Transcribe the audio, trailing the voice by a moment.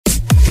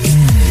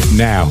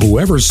Now,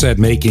 whoever said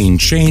making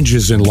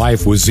changes in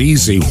life was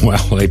easy,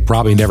 well, they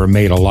probably never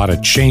made a lot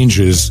of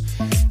changes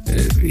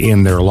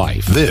in their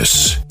life.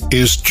 This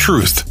is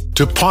Truth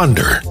to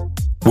Ponder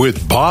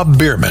with Bob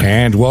Biermann.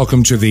 And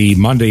welcome to the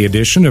Monday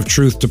edition of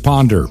Truth to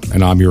Ponder.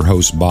 And I'm your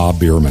host, Bob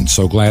Biermann.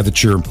 So glad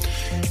that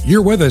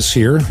you're with us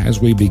here as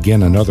we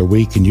begin another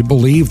week. And you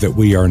believe that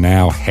we are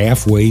now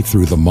halfway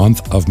through the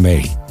month of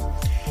May.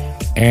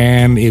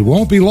 And it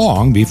won't be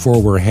long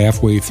before we're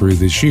halfway through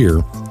this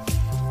year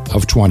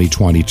of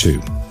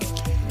 2022.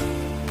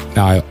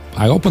 Now,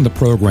 I opened the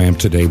program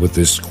today with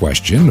this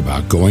question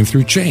about going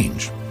through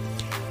change.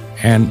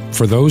 And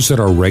for those that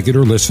are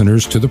regular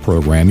listeners to the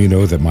program, you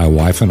know that my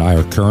wife and I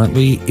are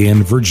currently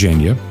in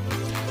Virginia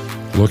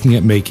looking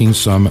at making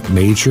some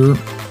major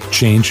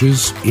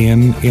changes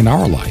in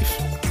our life.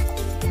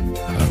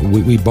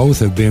 We both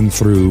have been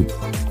through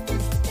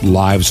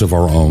lives of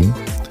our own,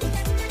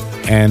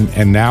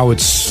 and now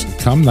it's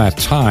come that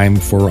time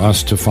for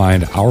us to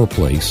find our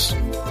place,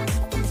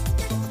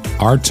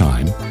 our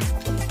time,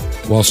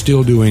 while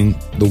still doing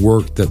the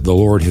work that the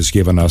Lord has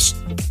given us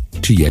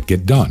to yet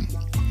get done.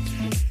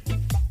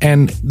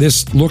 And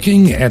this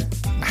looking at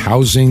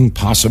housing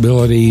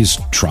possibilities,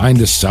 trying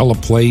to sell a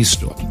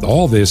place,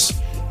 all this,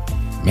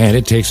 man,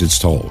 it takes its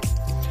toll.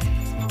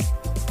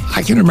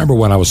 I can remember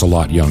when I was a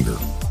lot younger,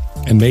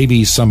 and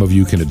maybe some of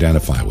you can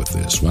identify with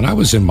this. When I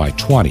was in my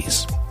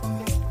 20s,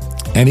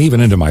 and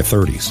even into my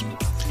 30s,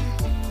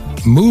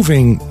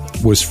 moving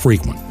was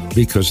frequent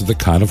because of the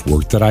kind of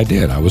work that I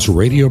did. I was a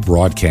radio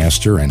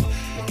broadcaster,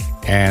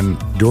 and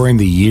during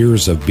the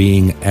years of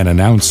being an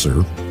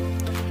announcer,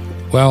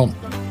 well,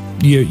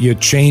 you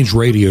change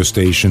radio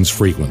stations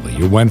frequently.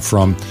 You went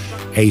from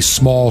a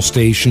small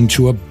station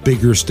to a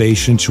bigger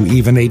station to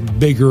even a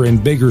bigger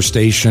and bigger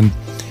station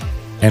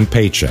and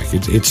paycheck.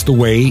 It's the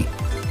way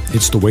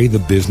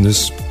the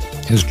business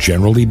has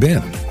generally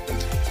been.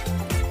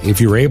 If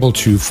you're able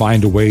to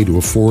find a way to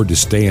afford to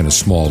stay in a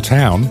small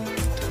town,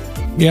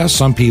 yeah,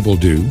 some people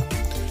do.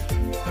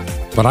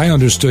 But I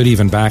understood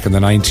even back in the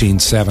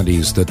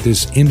 1970s that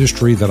this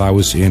industry that I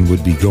was in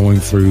would be going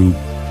through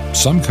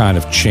some kind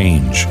of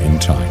change in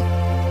time.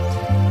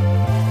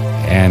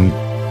 And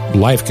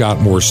life got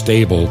more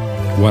stable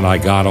when I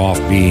got off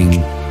being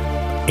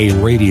a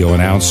radio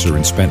announcer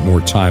and spent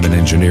more time in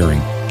engineering.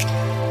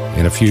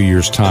 In a few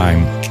years'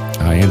 time,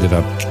 I ended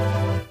up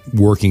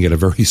working at a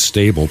very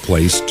stable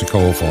place,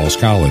 Toccoa Falls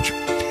College,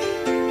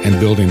 and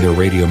building their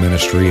radio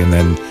ministry. And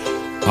then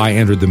I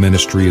entered the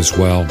ministry as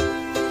well.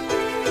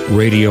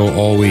 Radio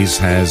always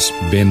has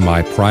been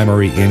my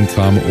primary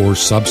income or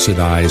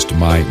subsidized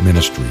my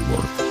ministry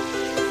work.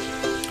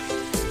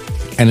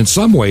 And in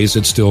some ways,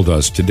 it still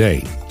does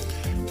today.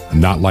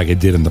 Not like it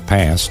did in the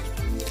past.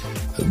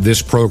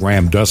 This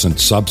program doesn't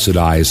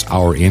subsidize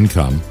our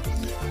income.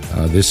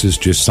 This is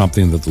just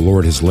something that the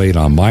Lord has laid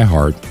on my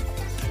heart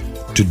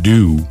to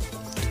do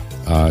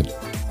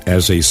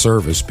as a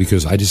service,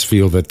 because I just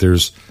feel that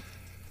there's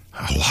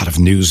a lot of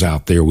news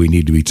out there we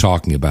need to be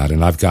talking about,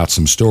 and I've got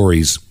some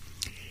stories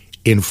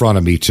in front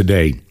of me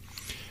today.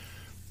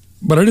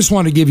 But I just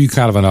want to give you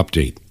kind of an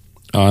update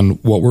on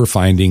what we're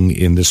finding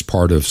in this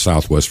part of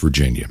Southwest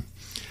Virginia.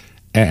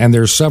 And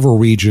there's several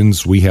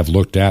regions we have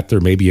looked at.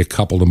 There may be a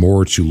couple of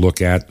more to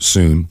look at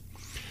soon.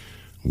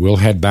 We'll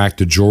head back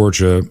to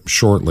Georgia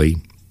shortly,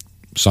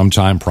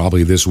 sometime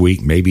probably this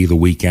week, maybe the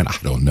weekend, I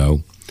don't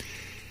know.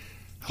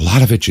 A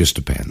lot of it just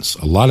depends.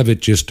 A lot of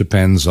it just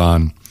depends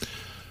on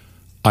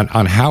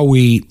how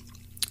we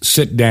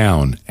sit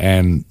down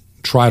and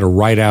try to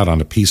write out on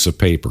a piece of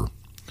paper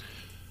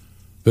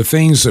the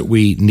things that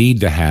we need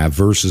to have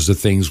versus the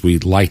things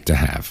we'd like to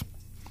have.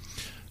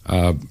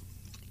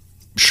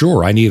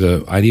 Sure, I need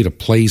a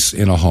place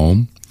in a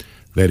home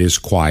that is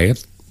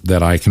quiet,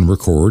 that I can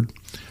record.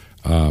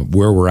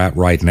 Where we're at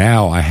right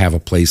now, I have a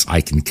place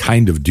I can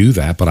kind of do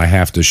that, but I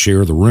have to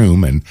share the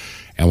room, and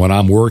when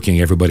I'm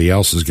working, everybody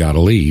else has got to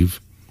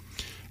leave.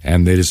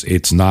 And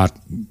it's not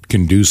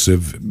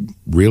conducive,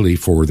 really,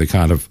 for the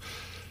kind of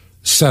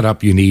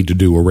setup you need to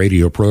do a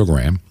radio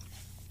program.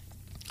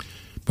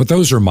 But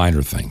those are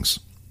minor things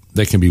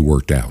that can be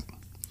worked out.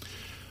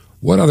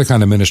 What other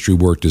kind of ministry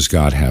work does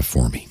God have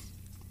for me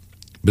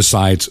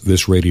besides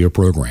this radio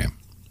program?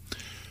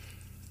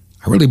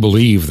 I really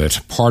believe that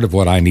part of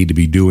what I need to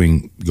be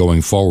doing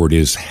going forward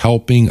is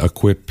helping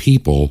equip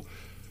people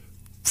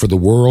for the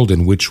world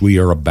in which we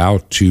are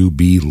about to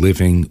be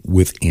living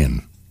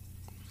within.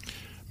 I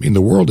mean,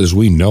 the world as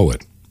we know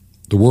it,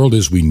 the world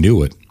as we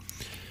knew it,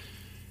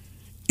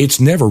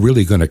 it's never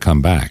really going to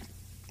come back.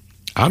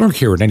 I don't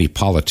care what any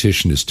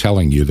politician is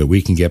telling you that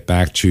we can get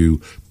back to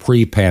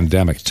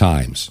pre-pandemic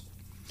times.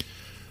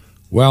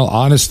 Well,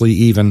 honestly,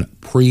 even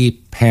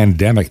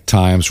pre-pandemic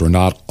times were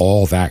not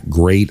all that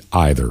great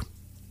either,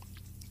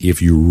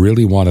 if you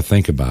really want to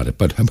think about it.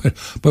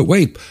 But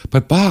wait,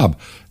 Bob,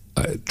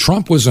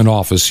 Trump was in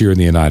office here in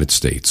the United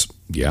States.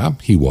 Yeah,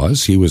 he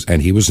was,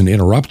 and he was an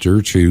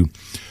interrupter to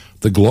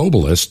the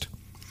globalist.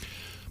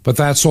 But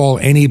that's all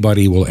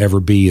anybody will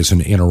ever be, is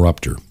an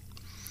interrupter.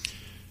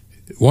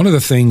 One of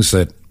the things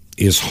that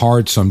is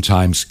hard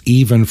sometimes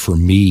even for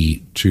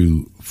me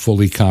to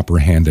fully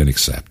comprehend and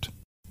accept.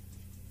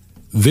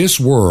 This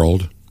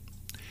world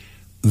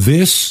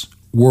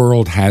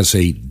has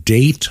a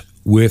date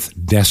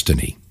with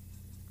destiny.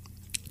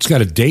 It's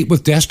got a date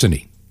with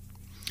destiny.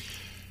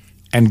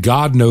 And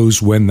God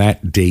knows when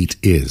that date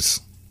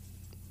is.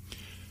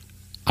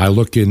 I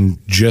look in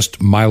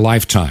just my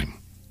lifetime,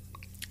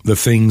 the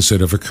things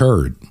that have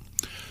occurred,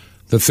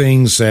 the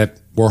things that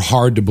were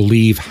hard to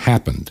believe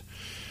happened.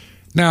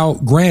 Now,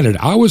 granted,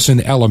 I was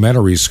in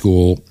elementary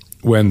school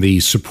when the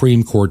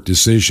Supreme Court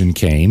decision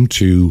came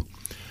to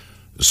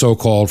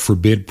so-called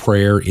forbid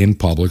prayer in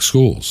public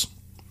schools.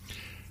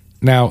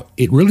 Now,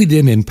 it really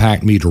didn't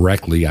impact me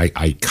directly.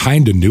 I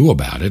kind of knew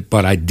about it,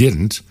 but I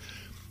didn't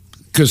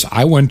because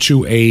I went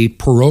to a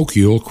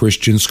parochial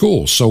Christian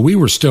school, so we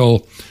were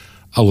still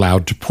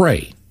allowed to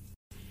pray.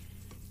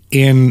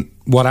 In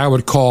what I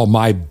would call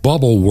my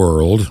bubble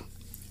world,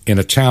 in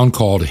a town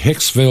called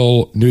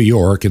Hicksville, New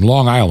York, in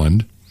Long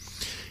Island,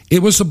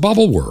 it was a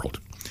bubble world.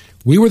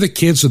 We were the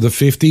kids of the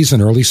 50s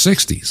and early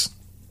 60s.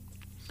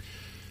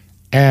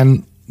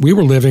 And we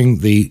were living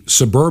the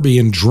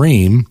suburban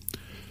dream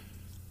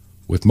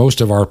with most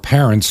of our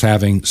parents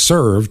having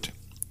served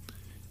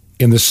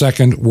in the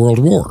Second World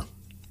War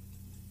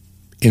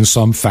in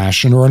some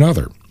fashion or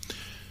another.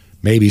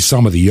 Maybe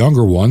some of the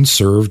younger ones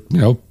served,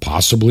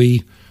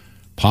 possibly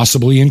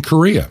in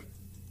Korea.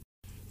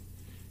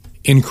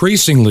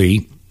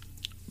 Increasingly,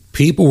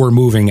 people were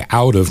moving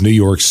out of New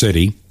York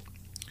City,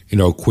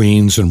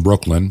 Queens and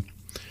Brooklyn,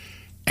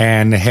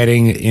 and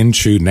heading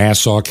into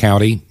Nassau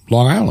County,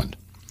 Long Island.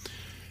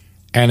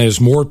 And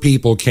as more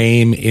people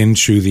came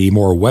into the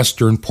more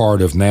western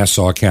part of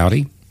Nassau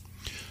County,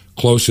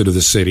 closer to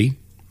the city,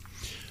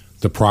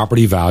 the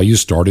property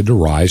values started to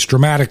rise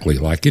dramatically,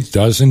 like it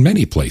does in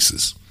many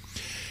places.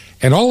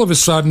 And all of a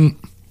sudden,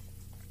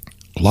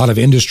 a lot of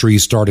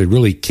industries started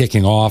really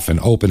kicking off and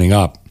opening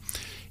up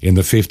in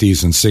the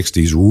 50s and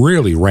 60s,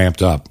 really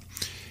ramped up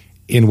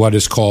in what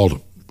is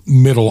called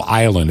Middle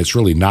Island. It's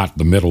really not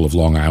the middle of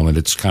Long Island.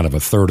 It's kind of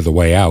a third of the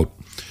way out.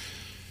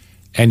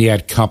 And you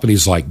had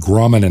companies like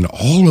Grumman and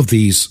all of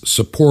these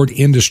support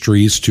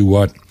industries to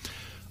what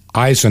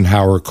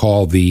Eisenhower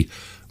called the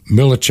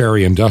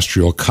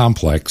military-industrial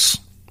complex.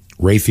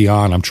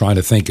 Raytheon, I'm trying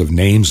to think of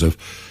names of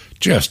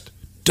just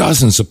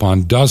dozens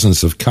upon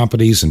dozens of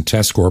companies and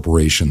test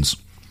corporations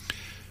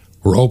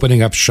were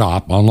opening up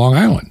shop on Long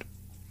Island.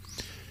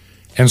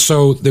 And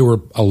so there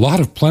were a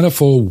lot of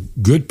plentiful,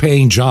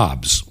 good-paying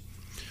jobs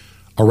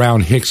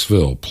around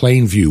Hicksville,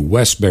 Plainview,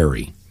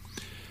 Westbury,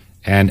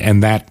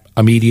 and that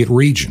immediate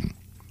region.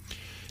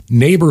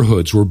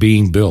 Neighborhoods were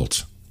being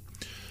built.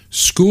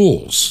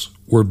 Schools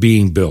were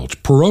being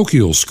built.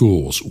 Parochial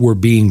schools were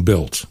being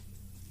built.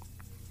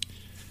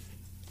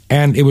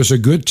 And it was a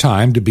good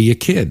time to be a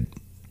kid.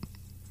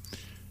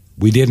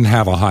 We didn't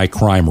have a high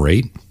crime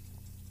rate.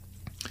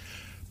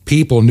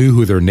 People knew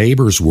who their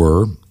neighbors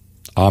were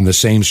on the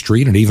same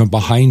street and even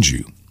behind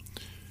you.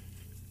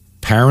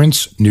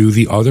 Parents knew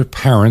the other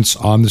parents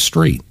on the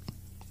street.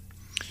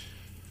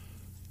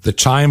 The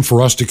time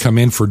for us to come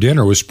in for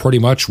dinner was pretty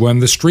much when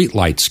the street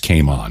lights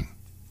came on,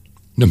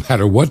 no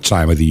matter what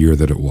time of the year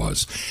that it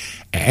was.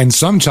 And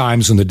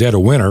sometimes in the dead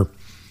of winter,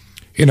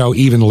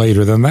 even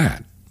later than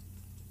that.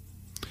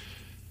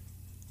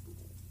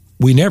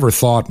 We never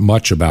thought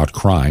much about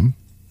crime.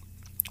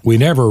 We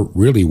never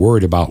really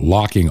worried about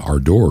locking our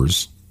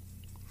doors.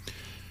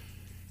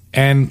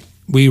 And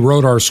we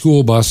rode our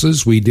school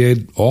buses. We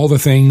did all the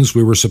things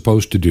we were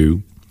supposed to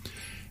do.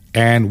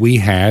 And we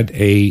had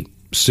a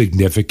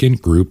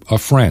significant group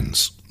of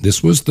friends.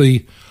 This was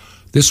the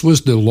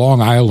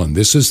Long Island.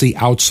 This is the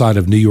outside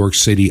of New York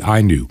City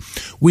I knew.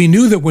 We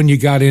knew that when you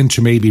got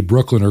into maybe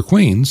Brooklyn or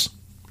Queens,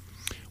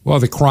 well,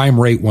 the crime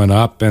rate went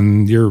up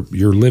and you're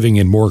living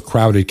in more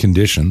crowded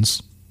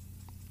conditions.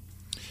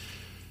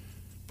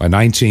 By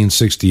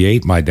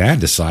 1968, my dad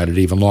decided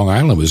even Long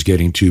Island was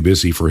getting too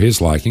busy for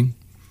his liking.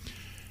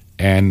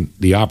 And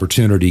the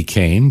opportunity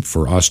came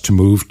for us to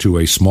move to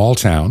a small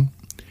town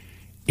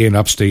in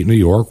upstate New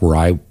York where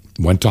I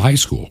went to high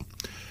school.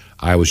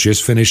 I was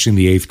just finishing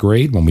the 8th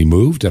grade when we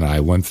moved, and I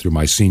went through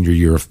my senior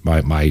year of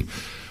my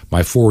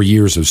 4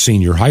 years of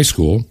senior high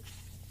school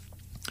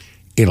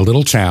in a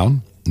little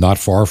town not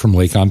far from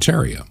Lake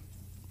Ontario.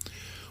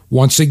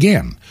 Once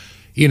again,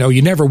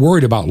 you never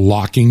worried about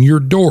locking your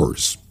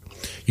doors.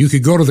 You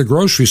could go to the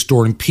grocery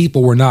store and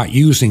people were not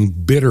using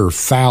bitter,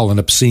 foul, and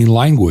obscene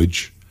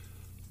language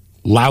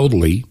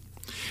loudly.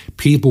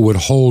 People would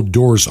hold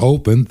doors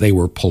open. They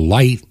were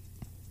polite.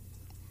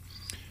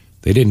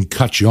 They didn't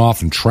cut you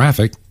off in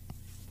traffic.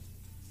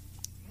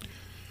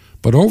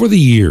 But over the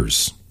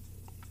years,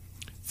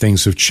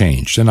 things have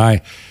changed. And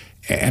I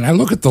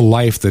look at the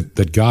life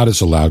that God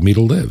has allowed me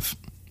to live.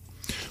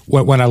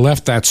 When I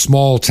left that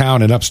small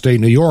town in upstate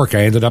New York,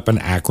 I ended up in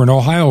Akron,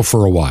 Ohio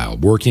for a while,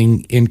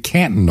 working in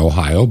Canton,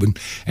 Ohio,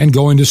 and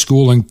going to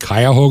school in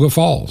Cuyahoga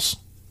Falls.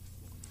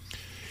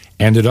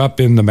 Ended up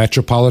in the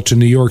metropolitan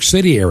New York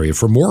City area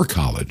for more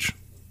college.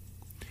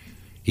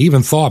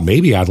 Even thought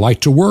maybe I'd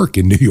like to work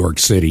in New York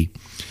City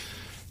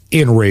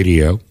in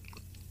radio.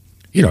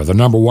 You know, the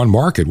number one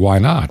market, why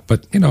not?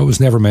 But, you know, it was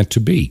never meant to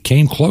be.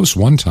 Came close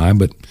one time,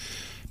 but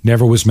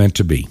never was meant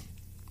to be.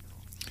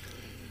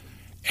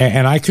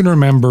 And I can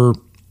remember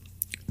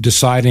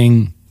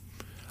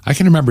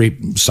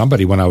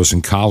somebody when I was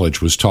in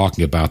college was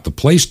talking about the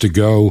place to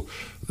go,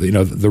 you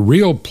know, the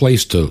real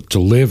place to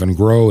live and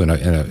grow in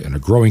a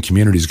growing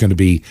community is going to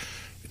be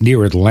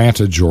near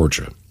Atlanta,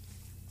 Georgia.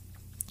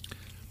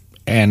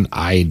 And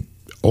I'd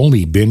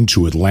only been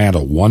to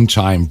Atlanta one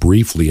time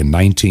briefly in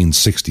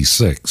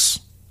 1966.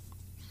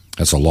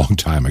 That's a long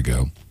time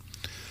ago.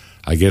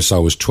 I guess I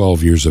was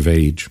 12 years of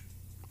age.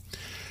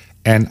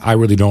 And I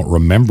really don't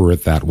remember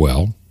it that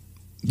well.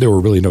 There were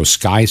really no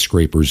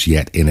skyscrapers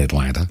yet in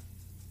Atlanta.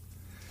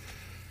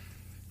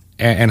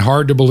 And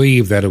hard to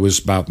believe that it was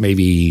about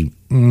maybe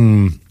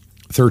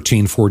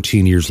 13,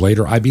 14 years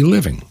later, I'd be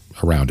living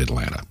around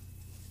Atlanta,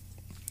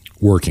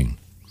 working.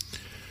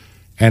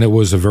 And it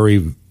was a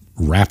very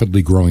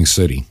rapidly growing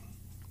city.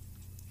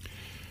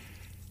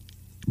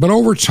 But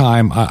over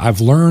time,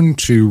 I've learned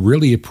to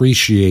really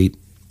appreciate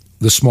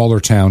the smaller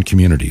town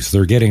communities.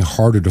 They're getting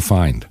harder to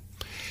find.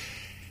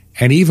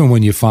 And even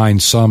when you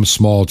find some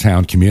small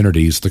town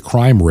communities, the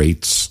crime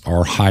rates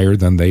are higher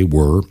than they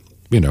were,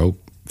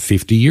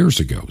 50 years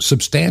ago,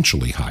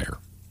 substantially higher.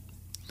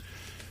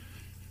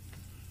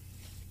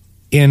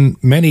 In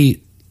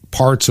many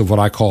parts of what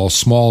I call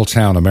small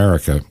town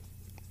America,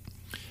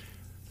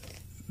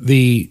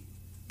 the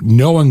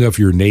knowing of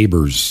your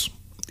neighbors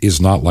is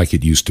not like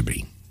it used to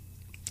be.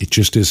 It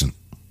just isn't.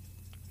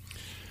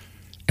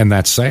 And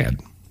that's sad.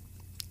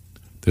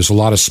 There's a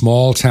lot of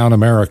small town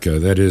America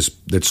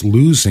that's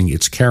losing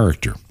its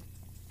character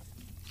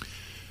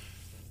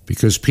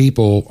because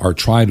people are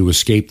trying to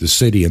escape the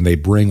city and they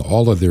bring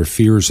all of their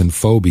fears and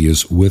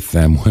phobias with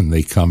them when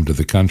they come to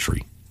the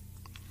country.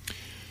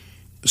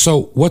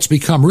 So what's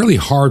become really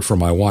hard for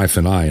my wife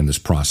and I in this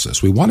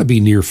process, we want to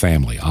be near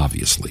family,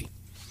 obviously.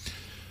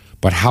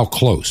 But how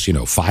close?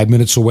 5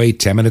 minutes away,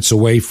 10 minutes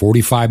away,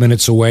 45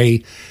 minutes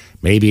away,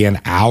 maybe an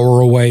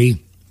hour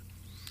away.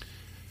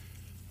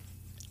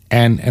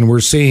 And we're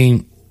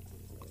seeing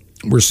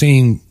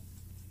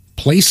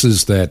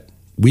places that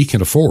we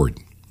can afford.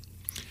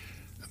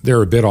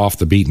 They're a bit off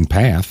the beaten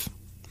path.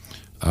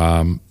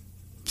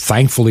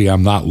 Thankfully,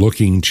 I'm not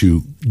looking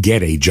to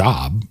get a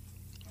job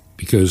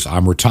because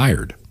I'm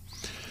retired.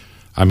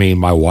 I mean,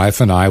 my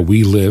wife and I,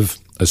 we live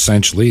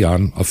essentially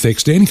on a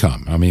fixed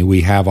income. I mean,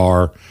 we have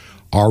our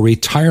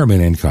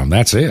retirement income.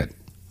 That's it.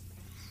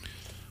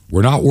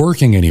 We're not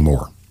working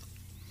anymore.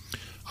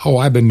 Oh,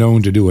 I've been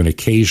known to do an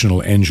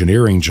occasional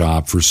engineering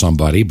job for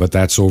somebody, but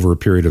that's over a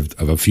period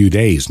of a few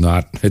days.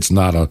 It's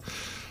not a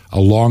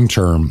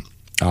long-term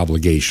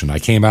obligation. I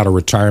came out of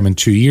retirement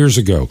 2 years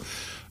ago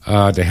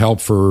to help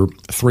for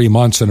 3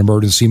 months in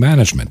emergency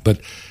management,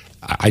 but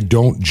I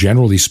don't,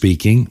 generally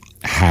speaking,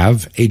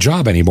 have a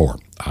job anymore.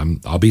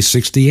 I'll be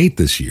 68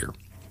 this year.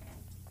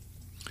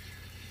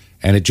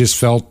 And it just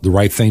felt the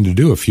right thing to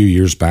do a few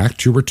years back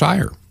to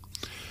retire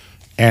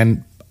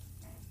and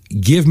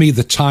give me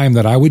the time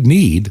that I would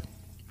need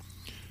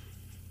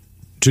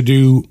to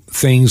do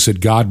things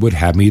that God would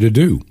have me to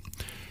do.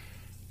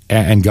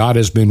 And God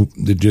has been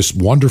just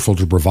wonderful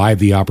to provide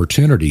the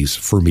opportunities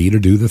for me to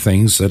do the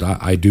things that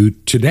I do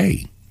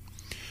today.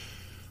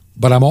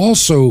 But I'm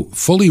also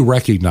fully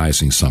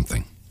recognizing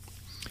something.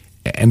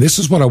 And this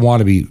is what I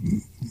want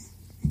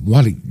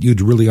you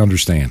to really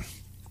understand.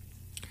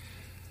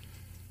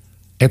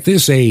 At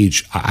this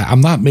age, I'm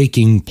not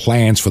making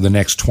plans for the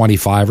next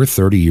 25 or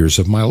 30 years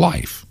of my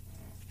life.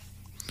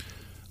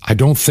 I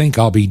don't think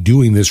I'll be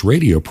doing this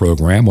radio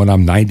program when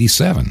I'm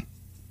 97.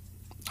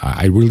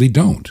 I really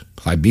don't.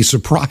 I'd be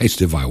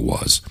surprised if I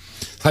was.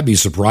 I'd be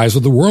surprised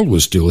if the world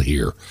was still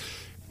here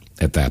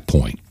at that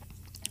point,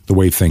 the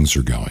way things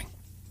are going.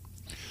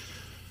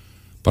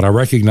 But I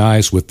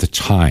recognize with the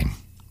time,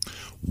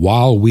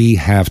 while we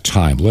have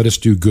time, let us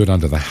do good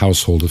unto the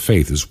household of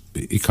faith.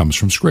 It comes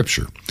from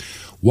Scripture.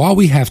 While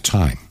we have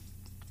time,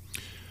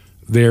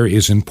 there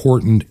is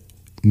important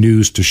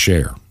news to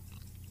share.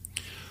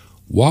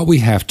 While we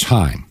have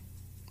time,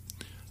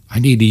 I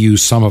need to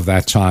use some of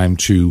that time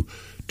to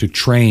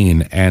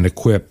train and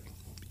equip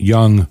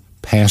young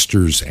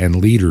pastors and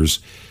leaders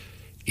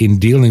in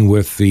dealing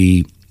with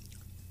the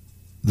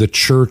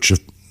church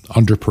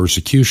under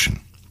persecution.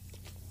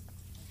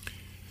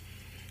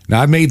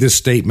 Now, I've made this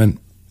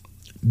statement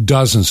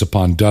dozens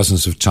upon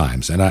dozens of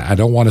times, and I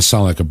don't want to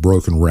sound like a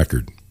broken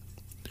record.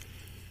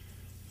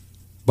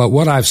 But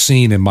what I've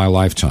seen in my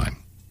lifetime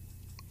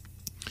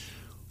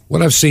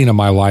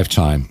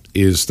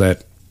is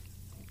that,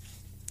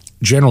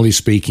 generally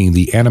speaking,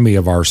 the enemy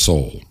of our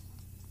soul,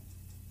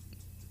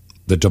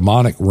 the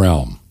demonic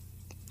realm,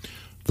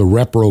 the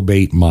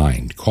reprobate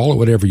mind, call it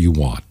whatever you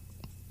want,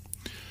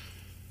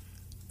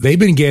 they've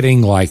been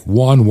getting like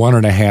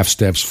 1.5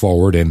 steps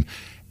forward,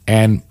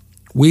 and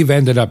we've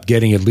ended up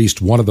getting at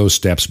least one of those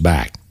steps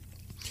back.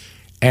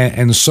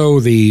 And so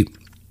there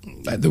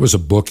was a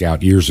book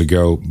out years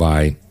ago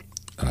by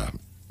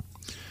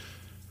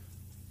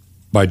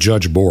by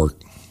Judge Bork,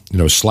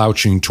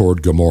 slouching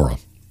toward Gomorrah.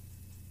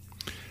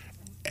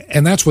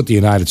 And that's what the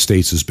United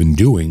States has been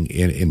doing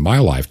in my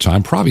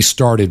lifetime. Probably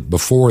started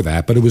before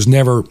that, but it was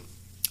never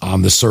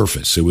on the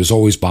surface. It was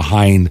always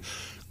behind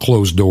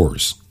closed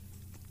doors.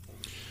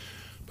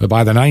 But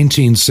by the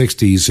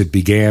 1960s, it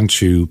began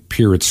to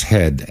peer its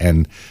head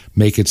and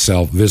make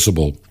itself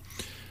visible.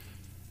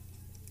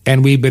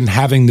 And we've been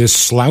having this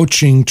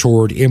slouching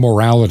toward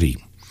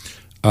immorality,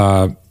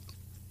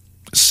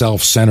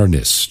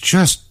 self-centeredness,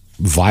 just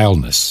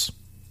vileness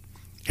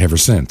ever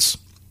since.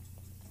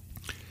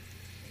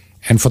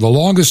 And for the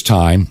longest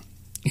time,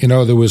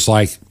 there was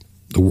like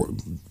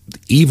the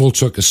evil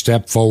took a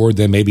step forward,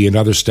 then maybe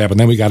another step, and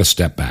then we got a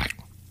step back.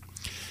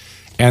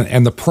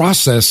 And the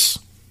process,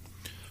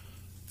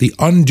 the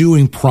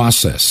undoing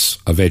process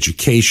of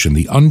education,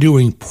 the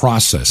undoing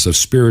process of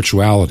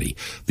spirituality,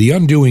 the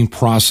undoing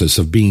process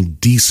of being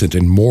decent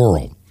and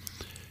moral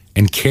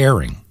and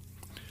caring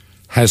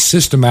has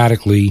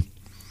systematically,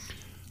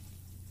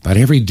 about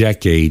every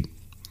decade,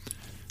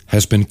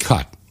 has been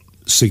cut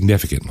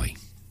significantly.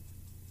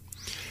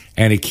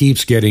 And it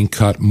keeps getting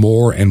cut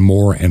more and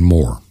more and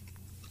more.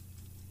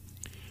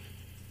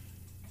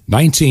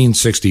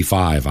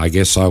 1965, I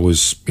guess I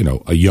was,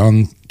 a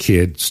young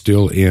kid,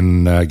 still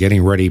in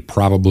getting ready,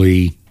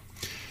 probably,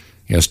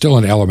 still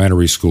in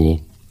elementary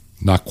school,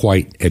 not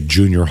quite at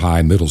junior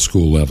high, middle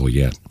school level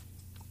yet,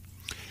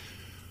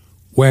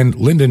 when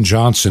Lyndon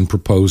Johnson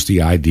proposed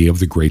the idea of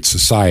the Great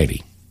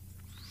Society.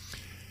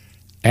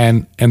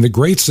 And the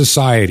Great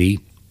Society,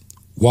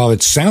 while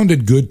it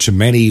sounded good to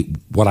many,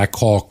 what I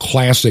call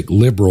classic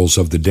liberals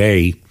of the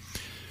day,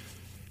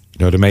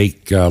 to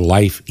make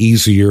life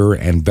easier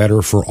and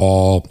better for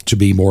all, to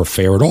be more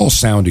fair, it all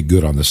sounded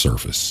good on the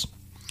surface.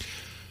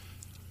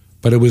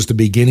 But it was the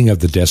beginning of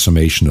the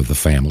decimation of the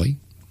family,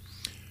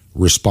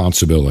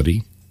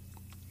 responsibility,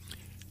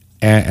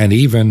 and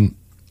even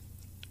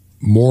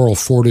moral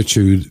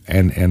fortitude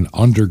and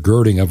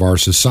undergirding of our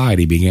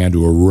society began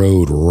to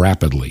erode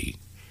rapidly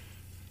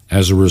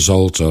as a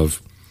result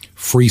of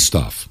free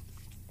stuff,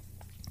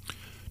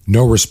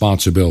 no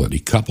responsibility.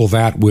 Couple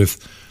that with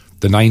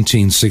the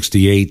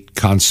 1968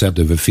 concept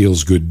of if it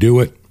feels good, do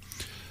it,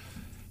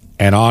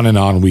 and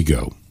on we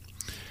go.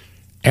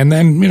 And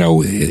then,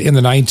 in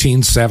the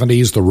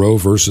 1970s, the Roe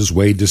versus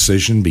Wade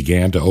decision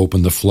began to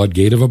open the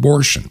floodgate of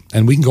abortion.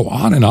 And we can go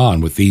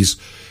on with these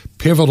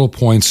pivotal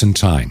points in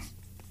time.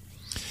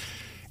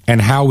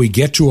 And how we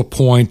get to a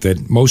point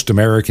that most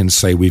Americans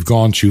say we've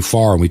gone too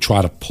far and we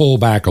try to pull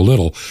back a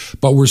little,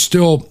 but we're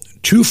still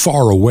too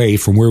far away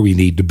from where we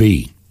need to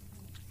be.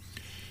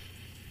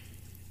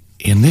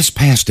 In this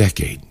past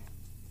decade,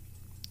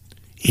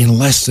 in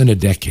less than a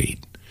decade,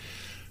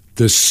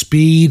 the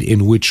speed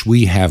in which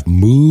we have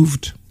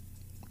moved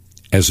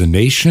as a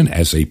nation,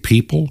 as a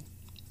people,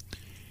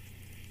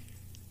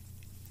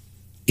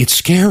 it's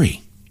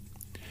scary.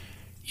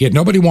 Yet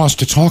nobody wants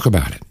to talk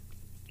about it.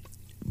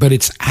 But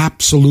it's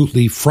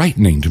absolutely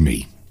frightening to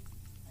me,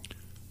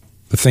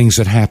 the things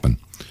that happen.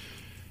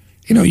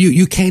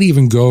 You can't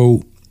even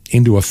go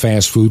into a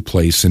fast food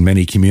place in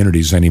many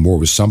communities anymore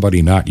with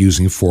somebody not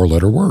using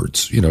four-letter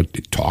words,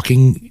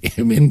 talking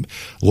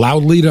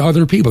loudly to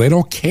other people. They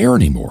don't care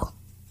anymore.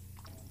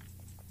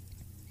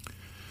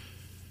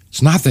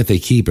 It's not that they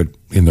keep it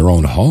in their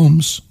own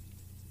homes.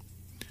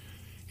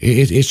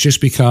 It's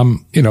just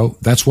become,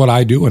 that's what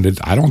I do, and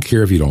I don't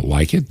care if you don't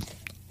like it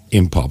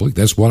in public.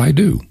 That's what I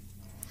do.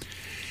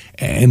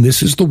 And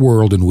this is the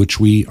world in which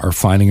we are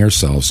finding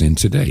ourselves in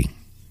today.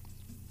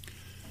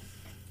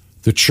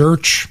 The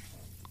church,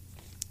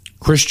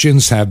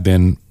 Christians have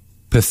been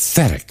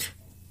pathetic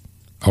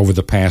over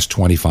the past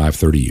 25,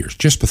 30 years.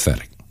 Just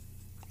pathetic.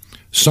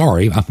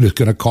 Sorry, I'm just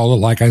going to call it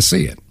like I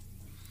see it.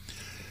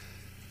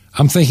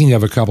 I'm thinking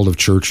of a couple of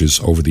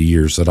churches over the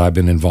years that I've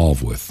been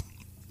involved with.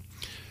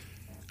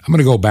 I'm going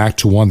to go back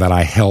to one that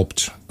I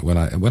helped when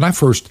I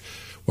first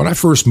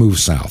moved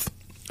south.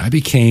 I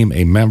became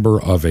a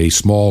member of a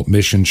small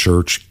mission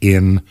church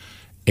in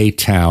a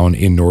town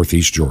in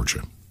northeast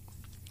Georgia.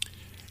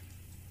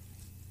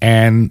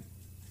 And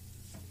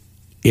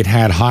it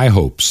had high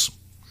hopes,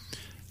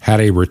 had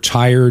a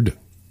retired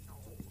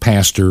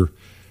pastor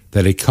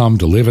that had come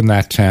to live in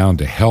that town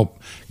to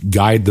help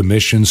guide the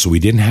mission so we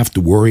didn't have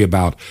to worry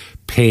about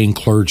paying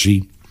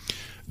clergy.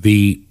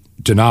 The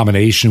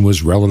denomination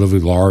was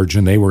relatively large,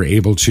 and they were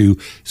able to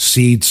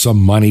seed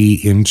some money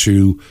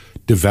into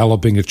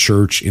developing a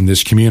church in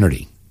this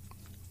community.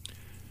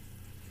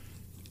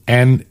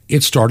 And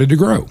it started to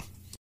grow.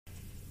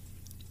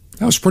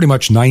 That was pretty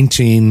much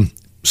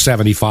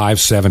 1975,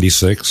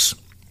 76,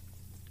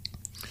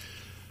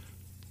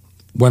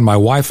 when my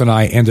wife and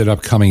I ended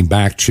up coming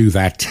back to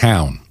that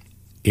town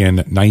in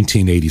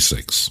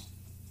 1986.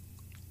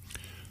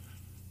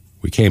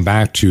 We came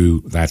back to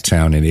that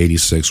town in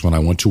 86 when I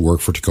went to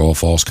work for Tacoma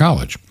Falls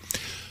College.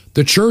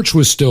 The church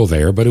was still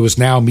there, but it was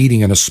now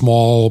meeting in a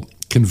small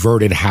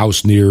converted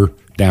house near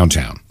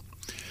downtown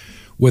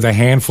with a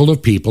handful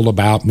of people,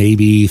 about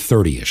maybe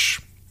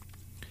 30-ish.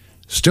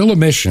 Still a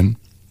mission,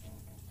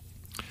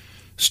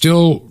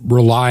 still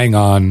relying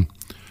on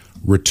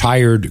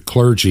retired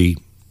clergy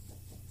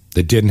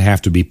that didn't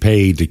have to be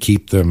paid to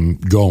keep them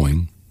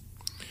going.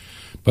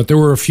 But there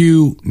were a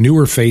few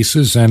newer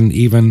faces and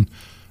even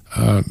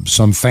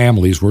some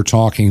families. We're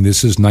talking,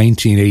 this is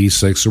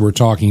 1986, so we're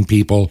talking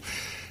people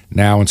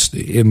now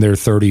in their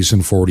 30s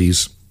and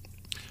 40s,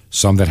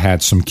 some that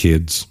had some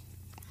kids.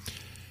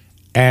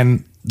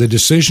 And the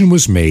decision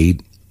was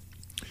made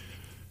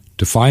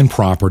to find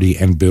property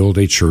and build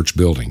a church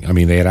building. I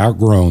mean, they had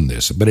outgrown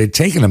this, but it had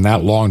taken them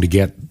that long to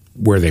get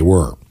where they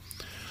were.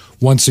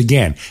 Once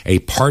again, a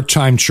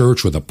part-time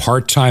church with a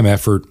part-time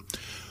effort,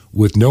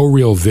 with no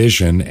real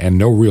vision and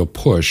no real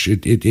push.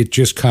 It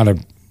just kind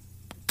of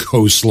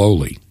goes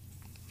slowly.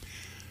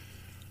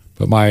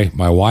 But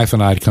my wife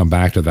and I had come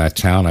back to that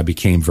town. I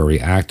became very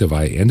active.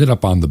 I ended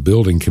up on the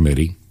building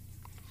committee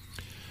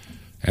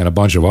and a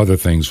bunch of other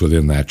things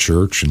within that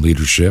church and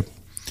leadership.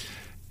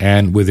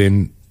 And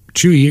within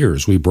 2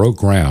 years, we broke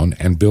ground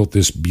and built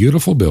this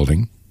beautiful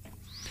building,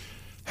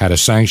 had a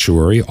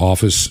sanctuary,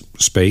 office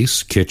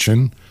space,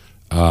 kitchen,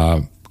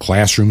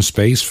 classroom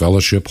space,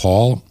 fellowship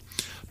hall,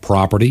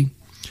 property.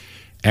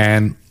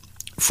 And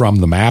from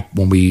the map,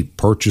 when we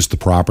purchased the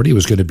property, it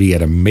was going to be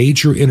at a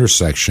major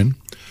intersection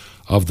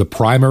of the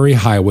primary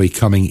highway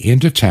coming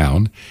into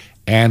town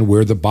and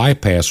where the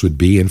bypass would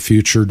be in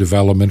future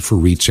development for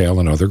retail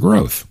and other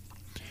growth.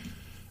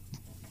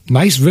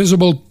 Nice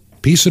visible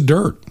piece of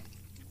dirt.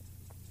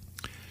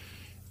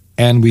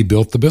 And we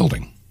built the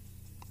building.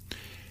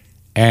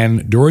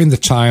 And during the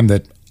time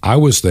that I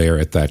was there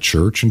at that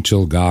church,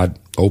 until God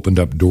opened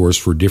up doors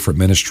for different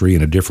ministry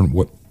in a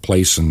different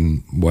place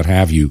and what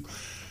have you,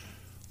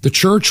 the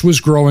church was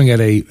growing at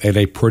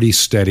a pretty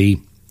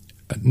steady,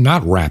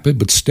 not rapid,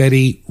 but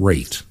steady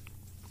rate.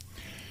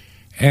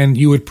 And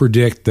you would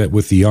predict that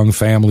with the young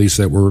families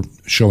that were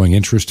showing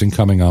interest in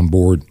coming on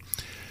board,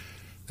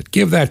 that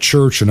give that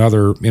church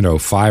another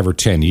 5 or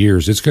 10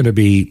 years, it's going to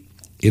be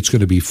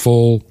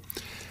full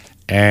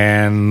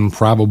and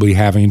probably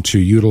having to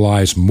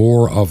utilize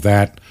more of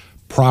that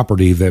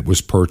property that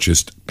was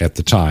purchased at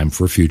the time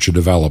for future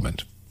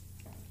development.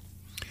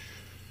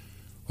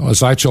 Well,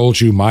 as I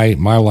told you, my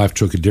life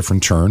took a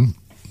different turn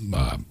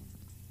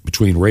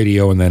between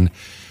radio and then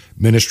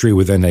ministry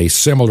within a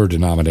similar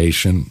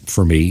denomination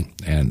for me,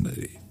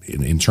 and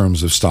in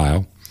terms of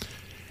style.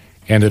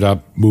 Ended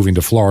up moving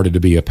to Florida to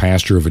be a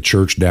pastor of a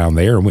church down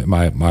there. And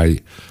my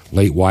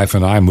late wife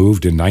and I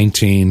moved in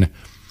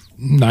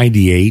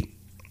 1998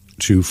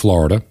 to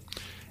Florida,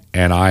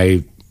 and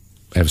I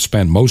have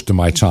spent most of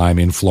my time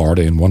in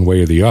Florida in one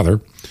way or the other,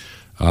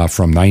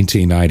 from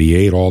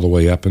 1998 all the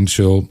way up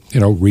until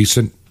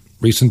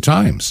recent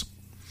times.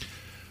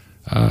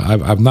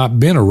 I've not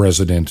been a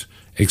resident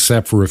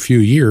except for a few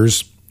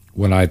years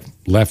when I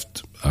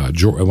left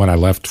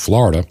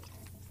Florida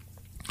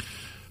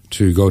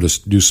to go to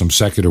do some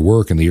secular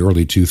work in the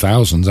early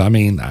 2000s. I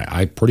mean,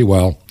 I pretty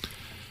well,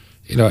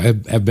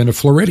 have been a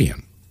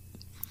Floridian.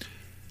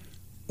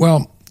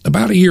 Well,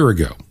 about a year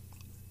ago,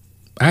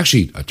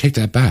 actually, I take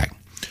that back.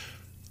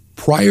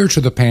 Prior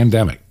to the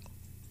pandemic,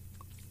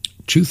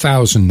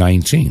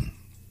 2019,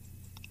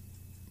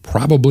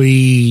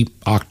 probably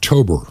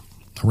October,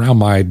 around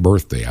my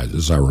birthday,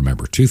 as I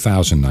remember,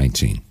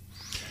 2019.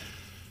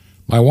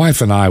 My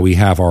wife and I, we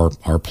have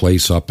our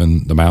place up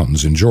in the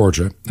mountains in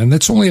Georgia, and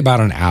that's only about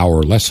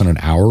less than an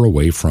hour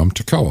away from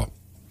Toccoa.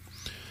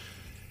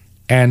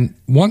 And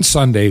one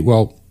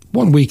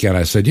weekend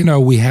I said,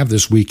 we have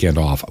this weekend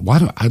off.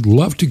 I'd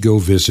love to go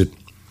visit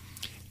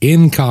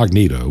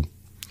incognito,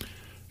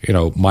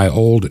 my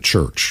old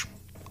church.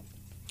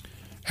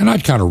 And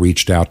I'd kind of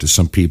reached out to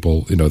some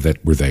people,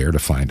 that were there to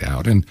find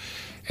out. And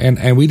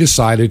we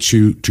decided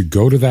to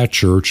go to that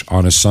church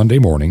on a Sunday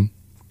morning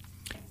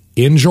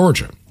in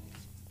Georgia.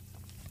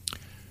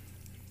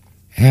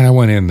 And I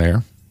went in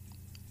there,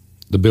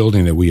 the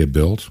building that we had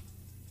built,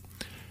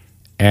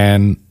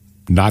 and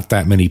not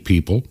that many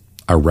people.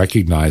 I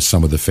recognized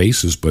some of the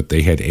faces, but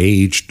they had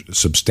aged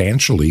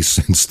substantially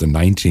since the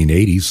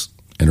 1980s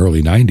and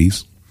early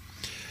 90s.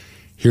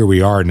 Here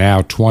we are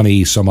now,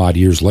 20 some odd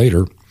years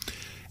later,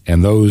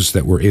 and those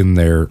that were in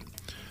their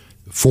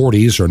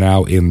 40s are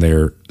now in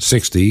their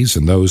 60s,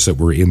 and those that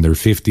were in their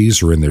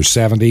 50s are in their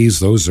 70s.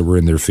 Those that were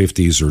in their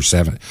 50s or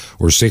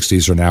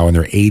 60s are now in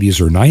their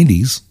 80s or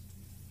 90s.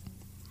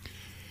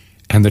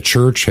 And the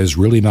church has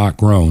really not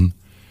grown.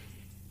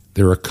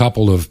 There are a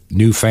couple of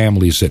new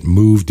families that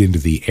moved into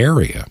the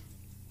area.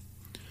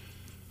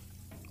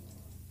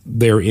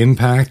 Their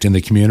impact in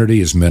the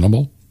community is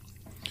minimal.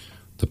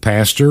 The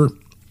pastor,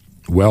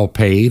 well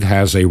paid,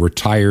 has a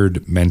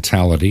retired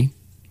mentality,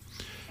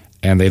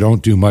 and they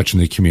don't do much in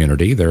the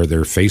community. Their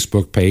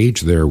Facebook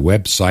page, their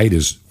website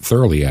is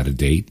thoroughly out of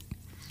date.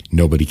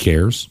 Nobody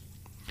cares.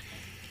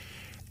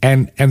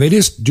 And they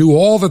just do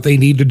all that they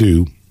need to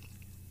do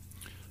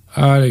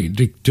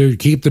to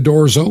keep the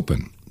doors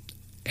open.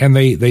 And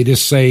they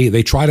just say,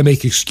 they try to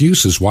make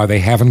excuses why they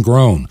haven't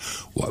grown,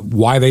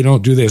 why they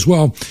don't do this.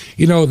 Well,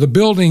 the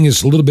building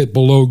is a little bit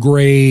below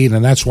grade,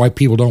 and that's why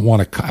people don't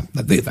want to cut.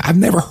 I've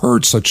never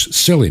heard such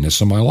silliness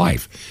in my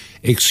life.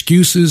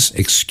 Excuses,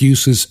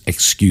 excuses,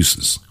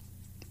 excuses.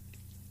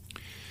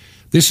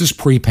 This is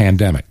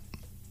pre-pandemic.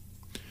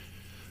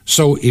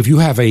 So if you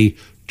have a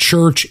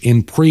church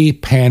in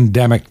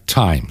pre-pandemic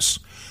times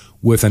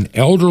with an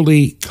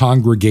elderly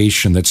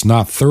congregation that's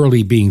not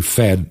thoroughly being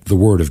fed the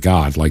Word of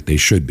God like they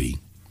should be,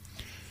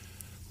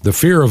 the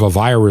fear of a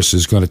virus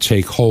is going to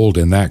take hold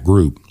in that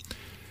group.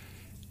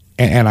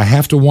 And I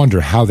have to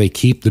wonder how they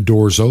keep the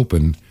doors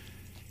open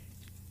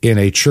in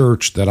a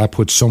church that I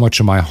put so much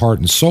of my heart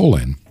and soul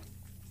in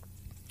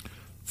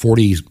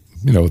 30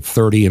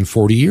 and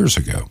 40 years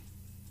ago.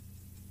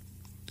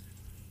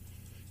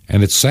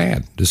 And it's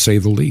sad, to say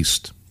the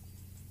least.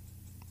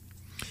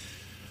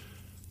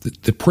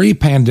 The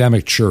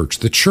pre-pandemic church,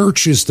 the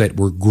churches that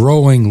were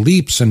growing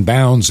leaps and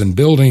bounds and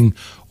building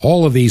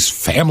all of these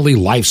family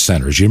life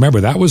centers. You remember,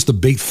 that was the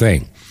big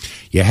thing.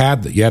 You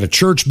had a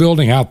church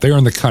building out there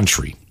in the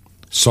country.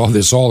 Saw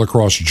this all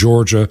across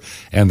Georgia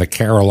and the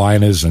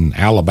Carolinas and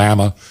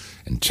Alabama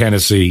and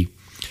Tennessee.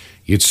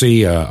 You'd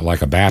see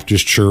like a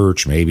Baptist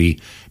church,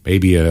 maybe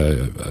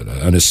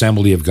an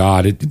Assembly of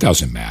God. It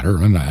doesn't matter.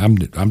 And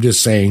I'm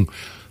just saying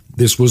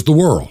this was the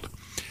world.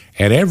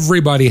 And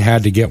everybody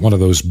had to get one of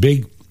those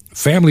big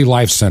family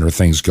life center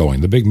things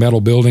going, the big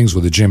metal buildings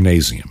with a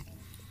gymnasium.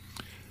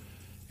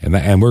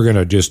 And we're going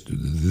to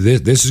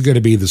this is going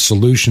to be the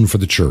solution for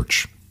the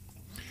church.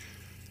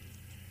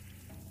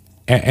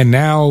 And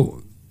now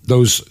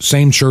those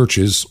same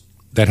churches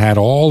that had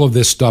all of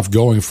this stuff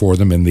going for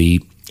them in the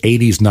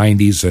 80s,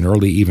 90s, and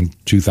early even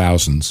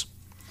 2000s,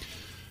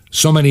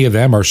 so many of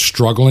them are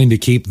struggling to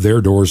keep their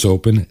doors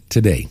open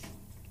today.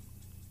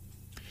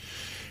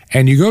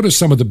 And you go to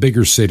some of the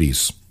bigger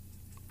cities,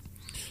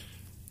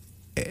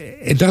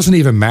 it doesn't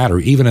even matter,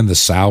 even in the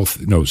South,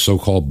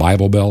 so-called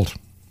Bible Belt.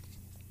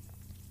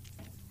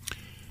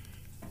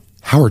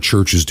 How are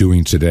churches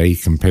doing today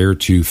compared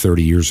to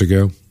 30 years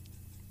ago?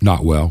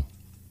 Not well.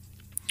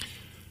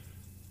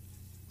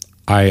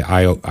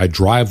 I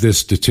drive this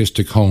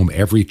statistic home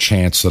every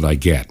chance that I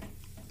get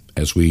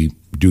as we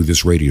do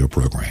this radio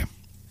program,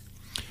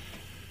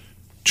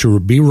 to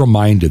be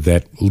reminded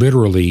that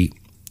literally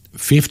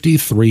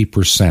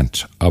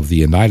 53% of the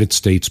United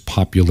States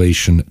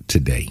population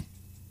today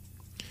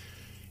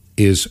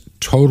is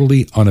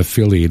totally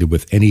unaffiliated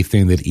with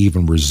anything that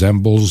even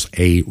resembles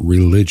a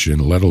religion,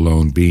 let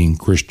alone being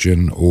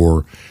Christian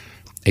or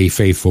a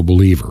faithful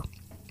believer.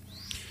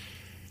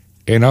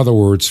 In other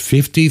words,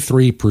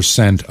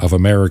 53% of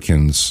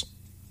Americans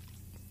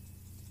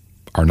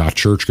are not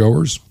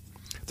churchgoers.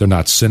 They're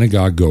not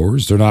synagogue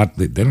goers. They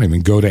don't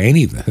even go to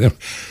anything.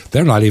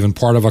 They're not even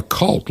part of a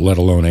cult, let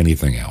alone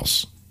anything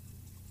else.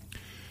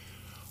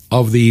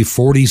 Of the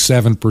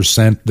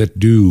 47% that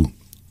do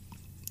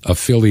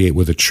affiliate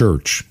with a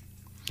church,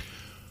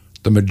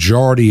 the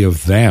majority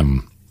of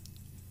them,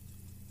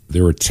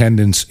 their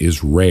attendance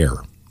is rare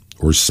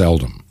or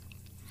seldom.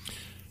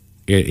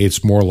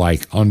 It's more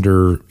like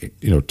under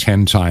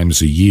 10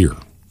 times a year,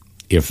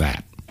 if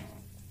that.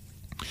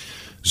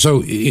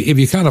 So if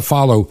you kind of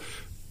follow,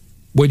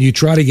 when you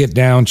try to get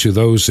down to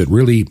those that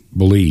really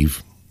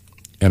believe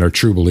and are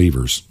true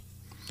believers,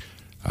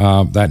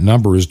 that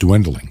number is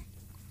dwindling.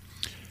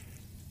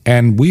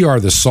 And we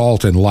are the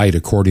salt and light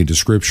according to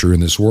Scripture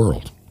in this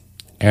world.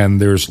 And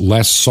there's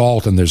less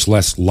salt and there's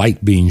less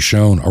light being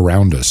shown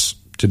around us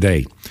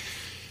today.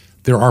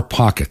 There are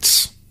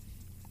pockets.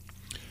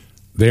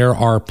 There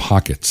are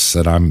pockets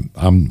that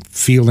I'm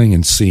feeling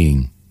and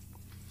seeing.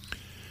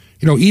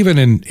 Even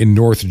in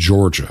North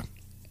Georgia,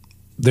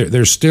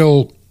 there's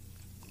still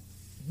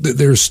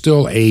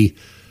a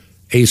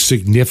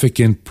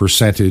significant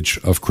percentage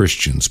of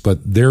Christians, but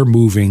they're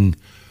moving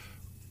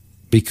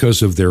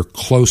because of their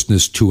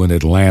closeness to an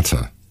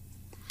Atlanta.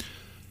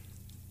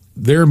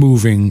 They're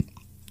moving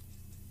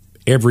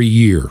every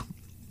year.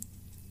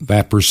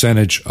 That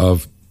percentage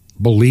of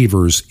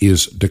believers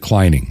is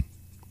declining.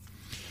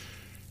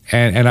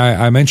 And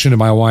I mentioned to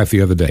my wife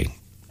the other day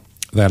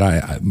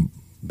that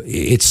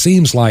it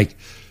seems like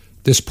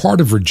this part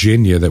of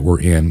Virginia that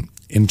we're in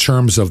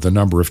terms of the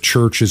number of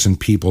churches and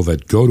people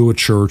that go to a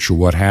church or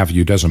what have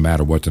you, doesn't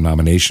matter what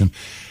denomination,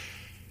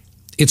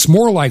 it's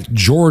more like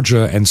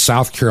Georgia and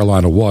South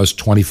Carolina was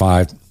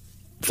 25,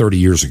 30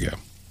 years ago.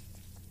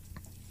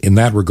 In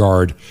that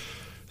regard,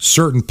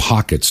 certain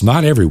pockets,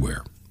 not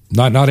everywhere,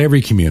 not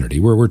every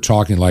community, where we're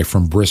talking like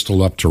from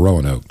Bristol up to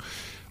Roanoke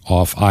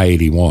off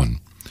I-81,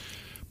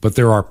 but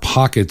there are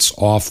pockets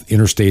off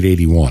Interstate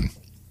 81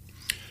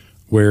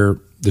 where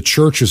the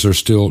churches are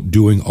still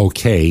doing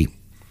okay.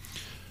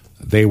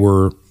 They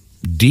were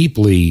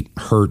deeply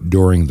hurt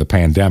during the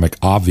pandemic,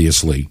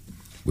 obviously,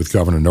 with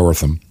Governor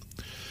Northam,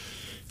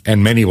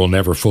 and many will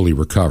never fully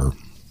recover.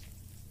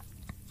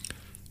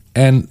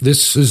 And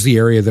this is the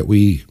area that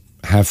we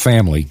have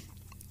family,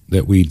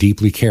 that we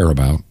deeply care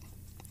about.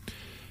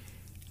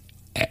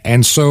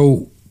 And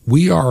so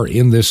we are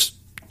in this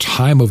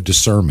time of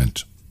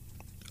discernment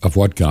of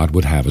what God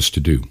would have us to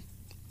do.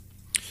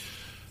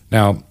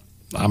 Now,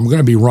 I'm going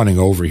to be running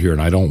over here,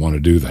 and I don't want to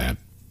do that.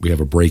 We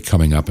have a break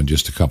coming up in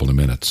just a couple of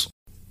minutes.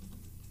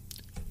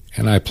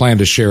 And I plan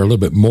to share a little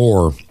bit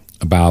more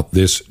about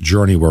this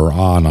journey we're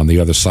on the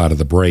other side of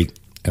the break,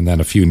 and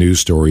then a few news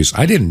stories.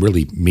 I didn't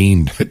really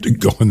mean to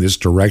go in this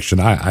direction.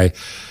 I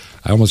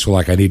almost feel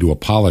like I need to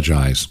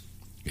apologize,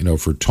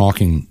 for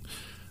talking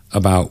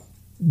about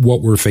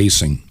what we're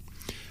facing.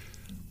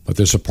 But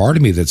there's a part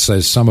of me that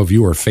says some of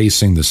you are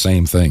facing the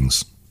same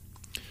things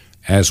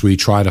as we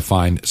try to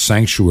find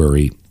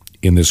sanctuary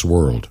in this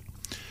world.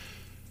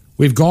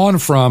 We've gone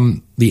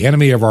from the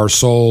enemy of our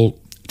soul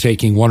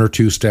taking one or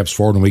two steps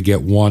forward, and we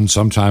get one,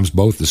 sometimes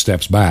both the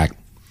steps back,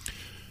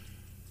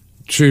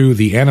 to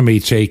the enemy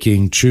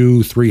taking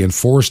 2, 3, and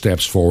 4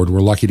 steps forward.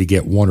 We're lucky to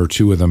get one or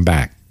two of them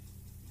back.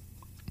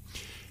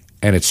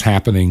 And it's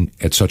happening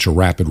at such a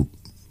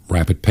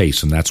rapid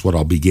pace, and that's what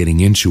I'll be getting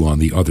into on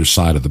the other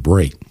side of the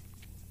break.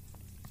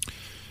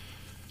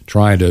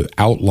 Trying to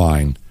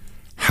outline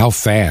how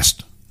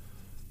fast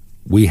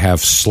we have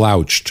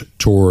slouched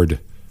toward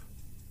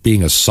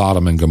being a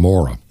Sodom and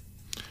Gomorrah,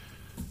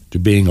 to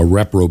being a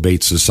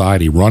reprobate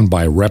society run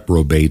by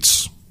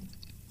reprobates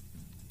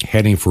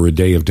heading for a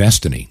day of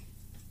destiny.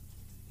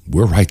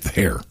 We're right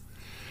there.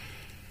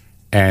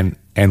 And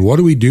what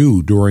do we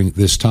do during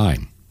this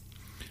time?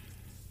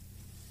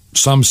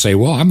 Some say,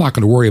 well, I'm not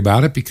going to worry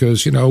about it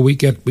because, we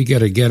get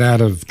a get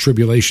out of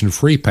tribulation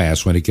free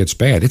pass when it gets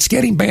bad. It's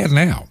getting bad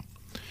now.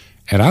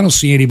 And I don't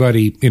see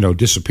anybody,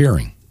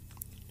 disappearing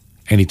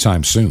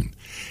anytime soon.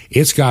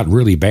 It's got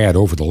really bad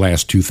over the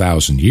last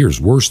 2,000 years,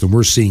 worse than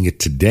we're seeing it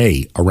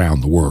today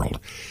around the world.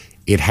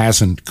 It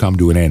hasn't come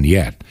to an end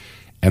yet.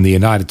 And the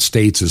United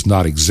States is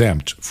not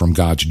exempt from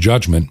God's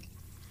judgment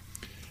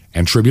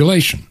and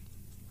tribulation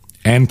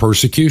and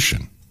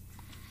persecution.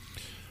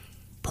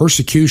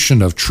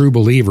 Persecution of true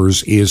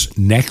believers is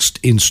next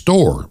in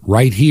store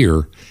right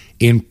here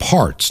in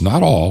parts,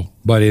 not all,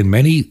 but in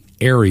many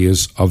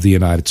areas of the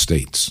United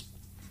States.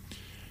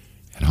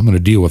 And I'm going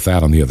to deal with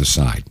that on the other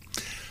side.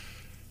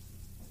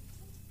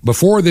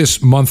 Before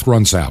this month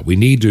runs out, we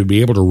need to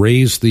be able to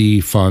raise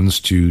the funds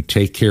to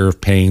take care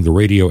of paying the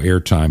radio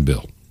airtime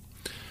bill.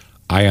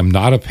 I am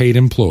not a paid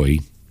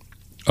employee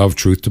of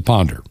Truth to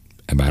Ponder.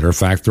 As a matter of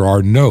fact, there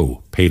are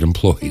no paid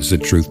employees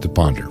at Truth to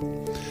Ponder.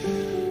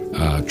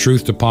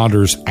 Truth to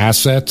Ponder's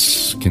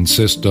assets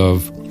consist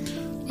of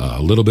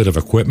a little bit of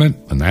equipment,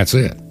 and that's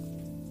it.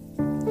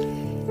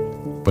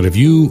 But if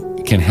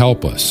you can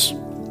help us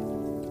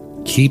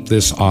keep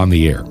this on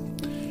the air,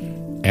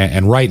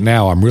 and right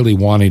now I'm really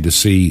wanting to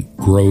see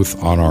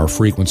growth on our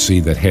frequency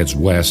that heads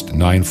west,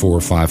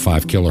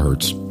 9455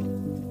 kilohertz.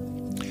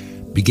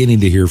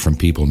 Beginning to hear from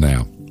people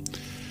now.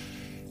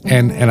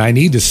 And I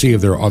need to see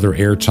if there are other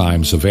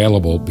airtimes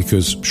available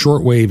because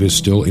shortwave is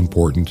still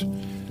important.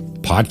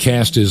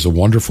 Podcast is a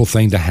wonderful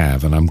thing to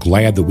have, and I'm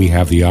glad that we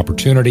have the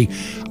opportunity.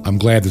 I'm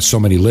glad that so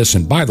many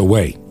listen. By the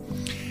way,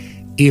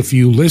 if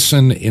you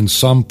listen in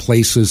some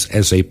places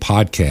as a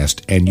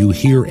podcast and you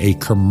hear a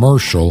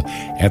commercial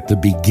at the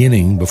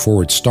beginning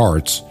before it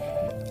starts,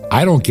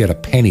 I don't get a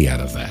penny out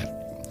of that.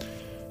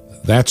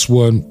 That's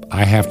when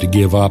I have to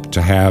give up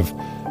to have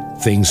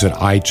things at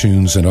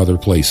iTunes and other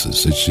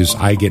places. It's just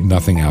I get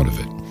nothing out of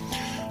it.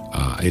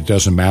 It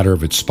doesn't matter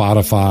if it's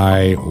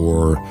Spotify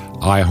or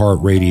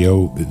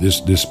iHeartRadio.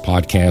 This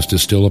podcast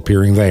is still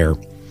appearing there.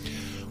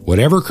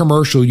 Whatever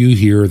commercial you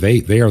hear,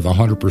 they are the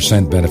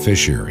 100%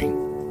 beneficiary.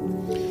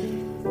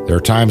 There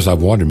are times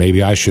I've wondered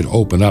maybe I should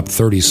open up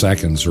 30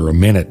 seconds or a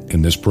minute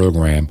in this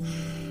program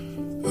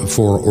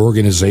for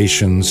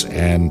organizations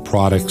and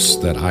products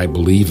that I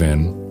believe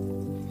in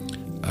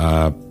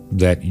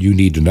that you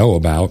need to know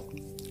about,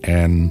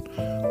 and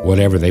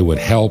whatever they would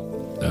help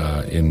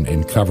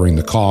in covering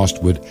the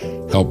cost would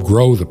help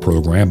grow the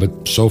program,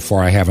 but so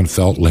far I haven't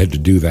felt led to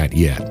do that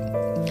yet.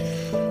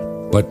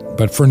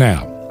 But for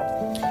now,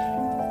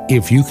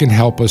 if you can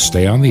help us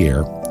stay on the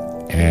air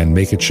and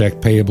make a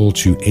check payable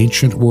to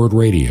Ancient Word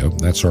Radio,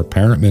 that's our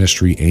parent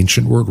ministry,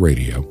 Ancient Word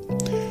Radio.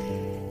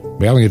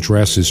 Mailing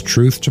address is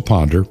Truth to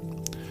Ponder,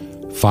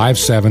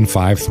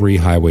 5753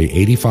 Highway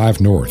 85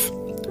 North.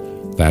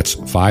 That's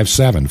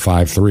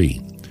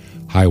 5753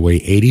 Highway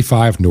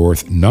 85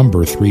 North,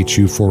 number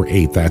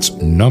 3248. That's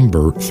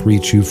number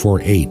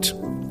 3248.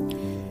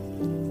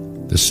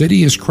 The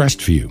city is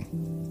Crestview,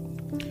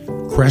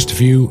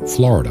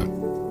 Florida.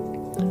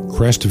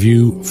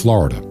 Crestview,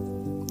 Florida.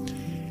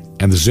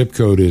 And the zip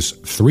code is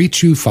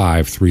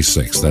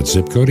 32536. That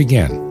zip code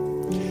again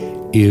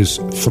is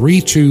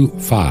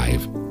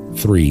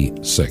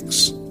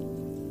 32536.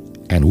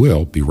 And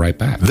we'll be right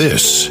back.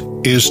 This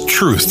is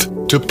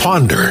Truth to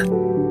Ponder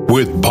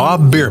with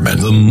Bob Biermann.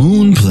 The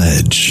Moon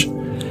Pledge.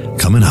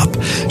 Coming up,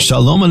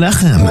 Shalom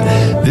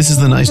Aleichem. This is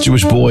the nice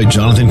Jewish boy,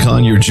 Jonathan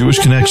Kahn, your Jewish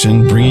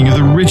connection, bringing you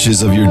the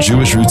riches of your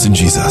Jewish roots in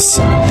Jesus.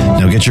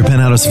 Now get your pen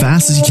out as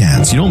fast as you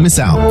can so you don't miss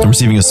out on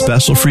receiving a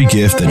special free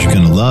gift that you're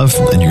going to love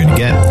and you're going to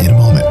get in a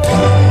moment.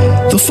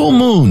 The full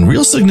moon,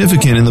 real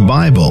significant in the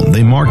Bible.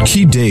 They marked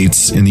key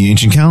dates in the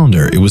ancient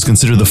calendar. It was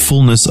considered the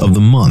fullness of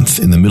the month.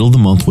 In the middle of the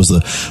month was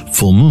the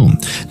full moon.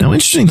 Now,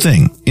 interesting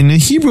thing, in a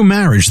Hebrew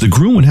marriage, the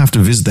groom would have to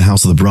visit the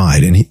house of the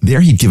bride, and there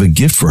he'd give a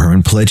gift for her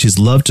and pledge his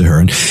love to her,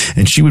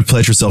 and she would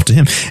pledge herself to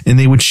him, and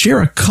they would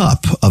share a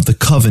cup of the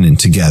covenant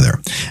together,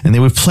 and they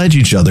would pledge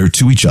each other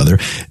to each other,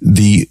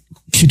 the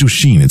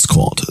Kiddushin, it's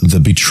called,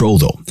 the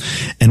betrothal.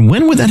 And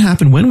when would that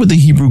happen? When would the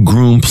Hebrew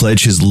groom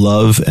pledge his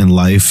love and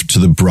life to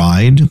the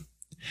bride?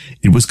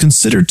 It was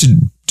considered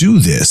to do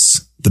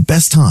this the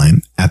best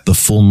time at the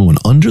full moon.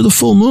 Under the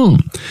full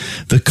moon,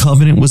 the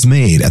covenant was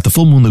made. At the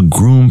full moon, the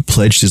groom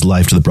pledged his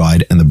life to the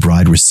bride, and the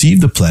bride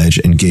received the pledge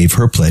and gave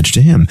her pledge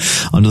to him.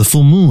 Under the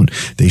full moon,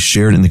 they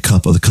shared in the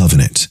cup of the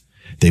covenant.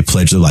 They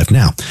pledged their life.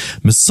 Now,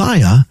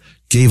 Messiah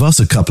gave us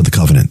a cup of the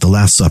covenant, the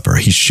Last Supper.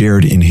 He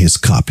shared in his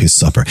cup, his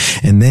supper.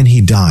 And then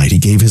he died. He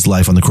gave his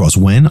life on the cross.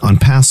 When? On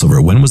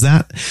Passover. When was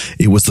that?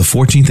 It was the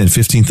 14th and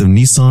 15th of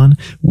Nisan,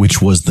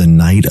 which was the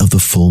night of the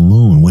full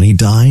moon. When he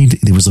died,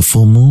 there was a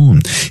full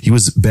moon. He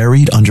was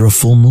buried under a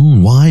full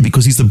moon. Why?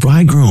 Because he's the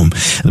bridegroom.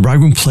 And the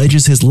bridegroom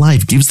pledges his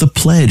life, gives the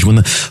pledge. When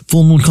the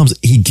full moon comes,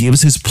 he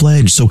gives his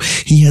pledge. So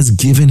he has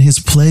given his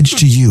pledge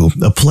to you,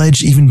 a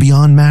pledge even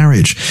beyond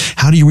marriage.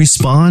 How do you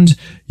respond?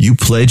 You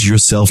pledge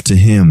yourself to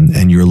him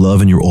and your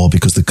love and your all,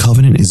 because the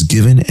covenant is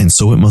given, and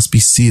so it must be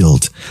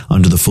sealed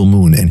under the full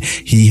moon. And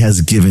he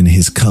has given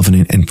his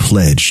covenant and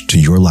pledge to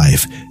your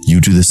life.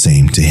 You do the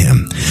same to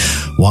him.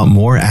 Want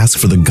more? Ask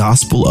for the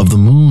gospel of the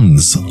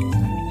moons.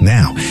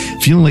 Now,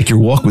 feeling like your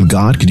walk with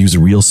God could use a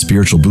real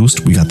spiritual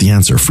boost? We got the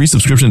answer. Free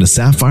subscription to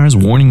Sapphire's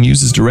Warning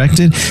Muses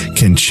Directed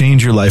can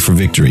change your life for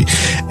victory.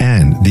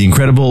 And the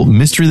incredible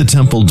Mystery of the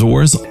Temple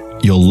Doors,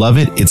 you'll love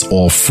it. It's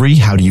all free.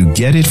 How do you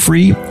get it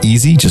free?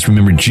 Easy. Just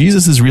remember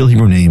Jesus' real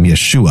Hebrew name,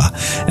 Yeshua,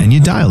 and you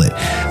dial it.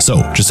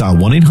 So just dial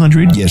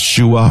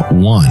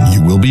 1-800-YESHUA-1.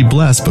 You will be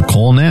blessed, but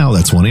call now.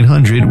 That's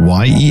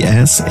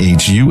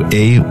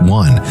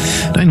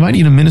 1-800-YESHUA-1. And I invite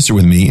you to minister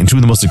with me in two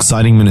of the most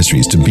exciting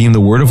ministries, to beam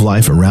the word of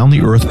life around the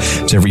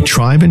earth to every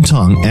tribe and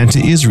tongue, and to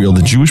Israel,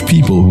 the Jewish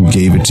people who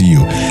gave it to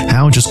you.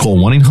 How? Just call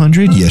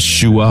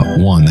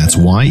 1-800-YESHUA-1. That's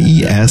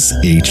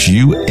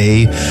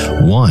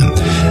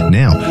YESHUA-1.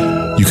 Now,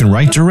 you can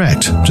write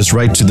direct. Just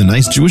write to the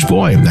Nice Jewish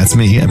Boy. That's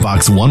me at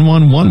Box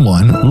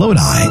 1111,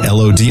 Lodi,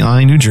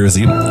 Lodi, New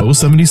Jersey,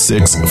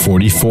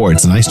 07644.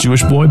 It's the Nice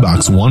Jewish Boy,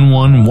 Box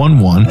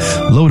 1111,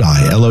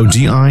 Lodi,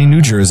 Lodi,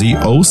 New Jersey,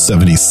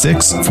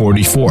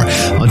 07644.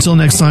 Until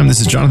next time,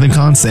 this is Jonathan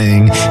Kahn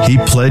saying, he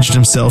pledged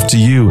himself to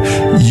you.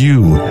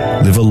 You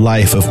live a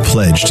life of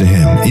pledge to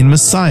him. In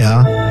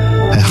Messiah,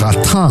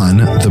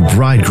 Hatan, the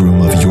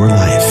bridegroom of your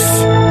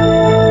life.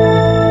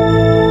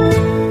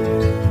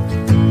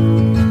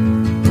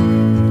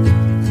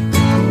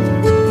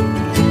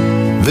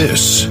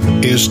 This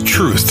is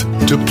Truth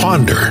to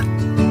Ponder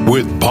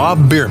with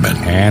Bob Biermann.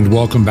 And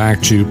welcome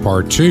back to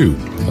part 2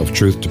 of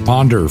Truth to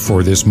Ponder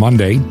for this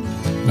Monday.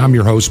 I'm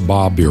your host,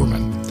 Bob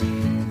Biermann.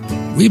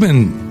 We've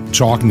been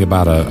talking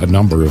about a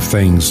number of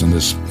things in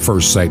this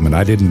first segment.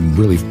 I didn't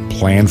really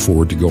plan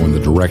for it to go in the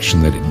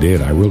direction that it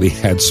did. I really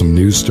had some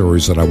news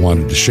stories that I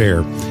wanted to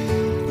share.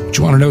 But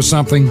you want to know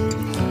something?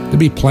 There'll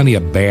be plenty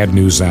of bad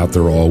news out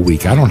there all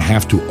week. I don't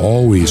have to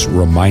always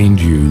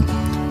remind you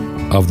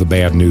of the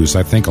bad news.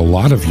 I think a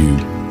lot of you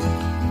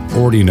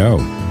already know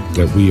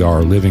that we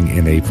are living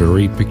in a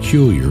very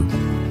peculiar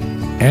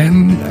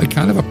and a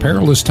kind of a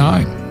perilous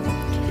time.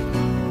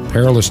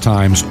 Perilous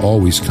times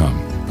always come.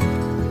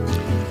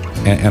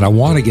 And I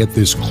want to get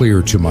this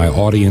clear to my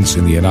audience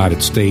in the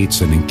United States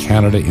and in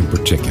Canada in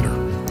particular,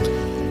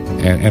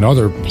 and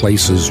other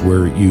places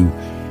where you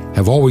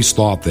have always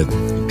thought that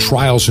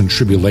trials and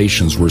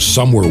tribulations were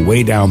somewhere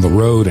way down the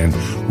road and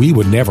we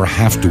would never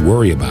have to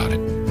worry about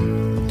it.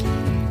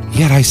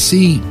 Yet I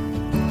see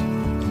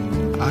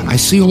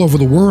all over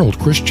the world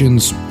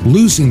Christians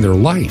losing their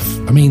life.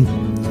 I mean,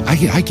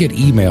 I get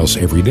emails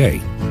every day,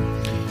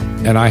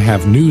 and I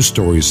have news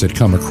stories that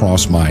come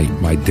across my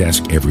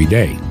desk every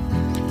day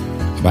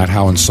about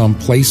how in some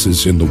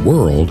places in the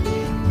world,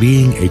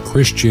 being a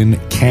Christian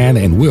can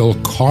and will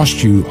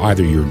cost you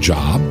either your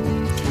job,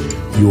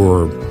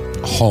 your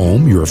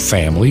home, your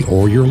family,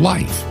 or your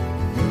life.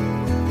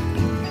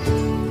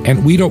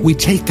 And we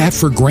take that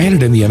for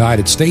granted in the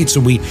United States,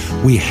 and we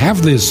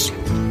have this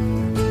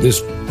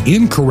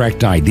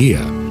incorrect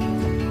idea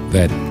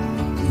that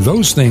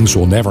those things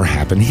will never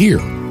happen here.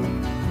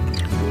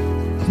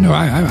 You know,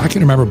 I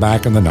can remember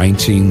back in the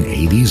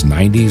 1980s,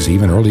 90s,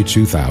 even early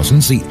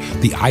 2000s,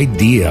 the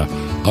idea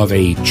of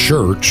a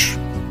church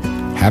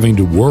having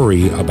to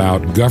worry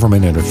about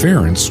government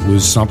interference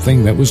was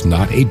something that was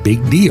not a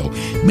big deal.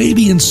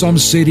 Maybe in some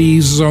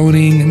cities,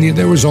 zoning, and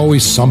there was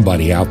always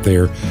somebody out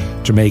there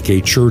to make a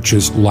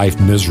church's life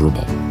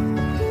miserable.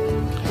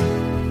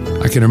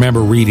 I can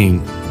remember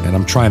reading, and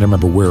I'm trying to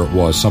remember where it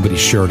was, somebody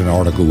shared an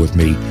article with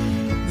me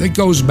that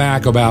goes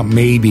back about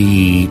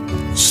maybe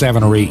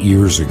 7 or 8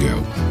 years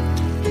ago.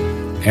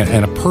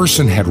 And a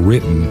person had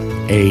written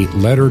a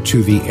letter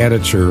to the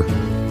editor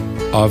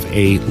of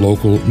a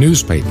local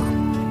newspaper.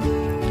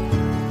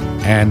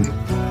 And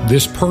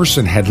this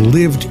person had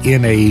lived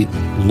in a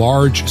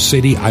large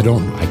city. I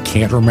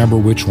can't remember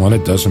which one.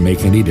 It doesn't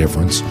make any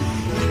difference.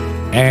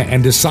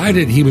 And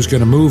decided he was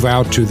going to move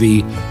out to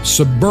the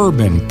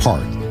suburban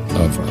part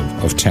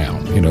of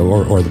town,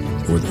 or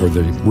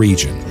the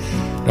region.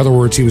 In other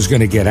words, he was going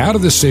to get out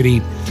of the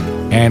city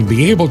and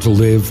be able to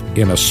live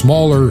in a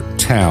smaller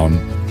town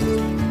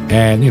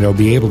and,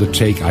 be able to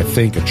take, I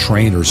think, a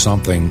train or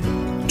something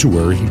to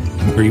where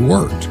he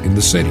worked in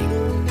the city.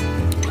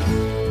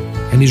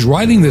 And he's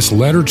writing this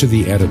letter to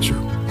the editor,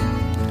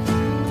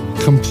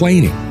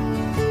 complaining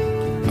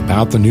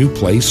about the new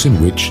place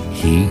in which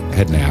he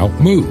had now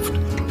moved,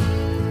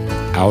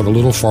 out a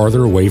little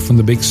farther away from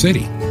the big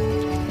city.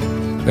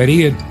 That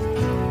he had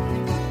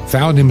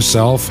found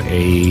himself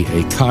a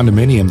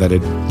condominium that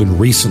had been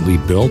recently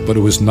built, but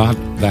it was not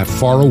that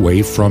far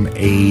away from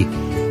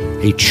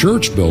a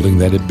church building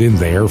that had been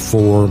there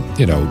for,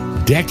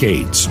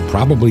 decades,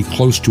 probably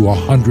close to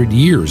 100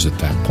 years at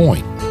that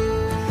point.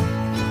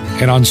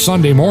 And on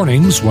Sunday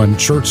mornings, when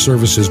church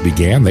services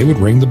began, they would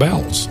ring the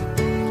bells.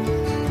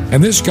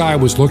 And this guy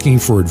was looking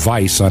for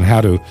advice on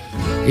how to,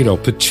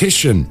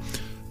 petition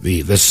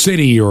the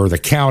city or the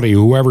county,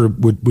 whoever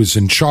was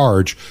in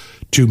charge,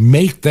 to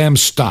make them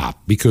stop,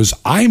 because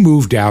I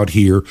moved out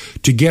here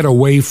to get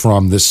away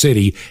from the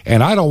city,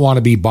 and I don't want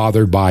to be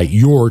bothered by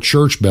your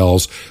church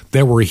bells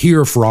that were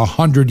here for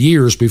 100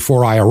 years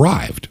before I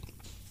arrived.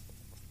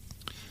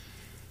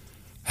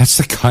 That's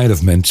the kind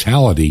of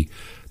mentality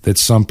that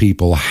some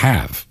people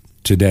have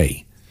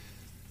today.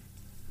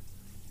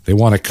 They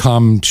want to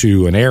come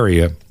to an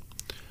area,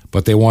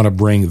 but they want to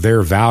bring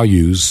their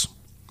values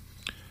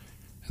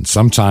and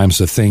sometimes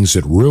the things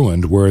that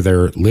ruined where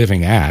they're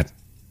living at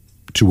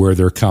to where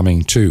they're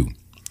coming to.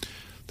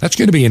 That's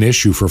going to be an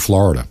issue for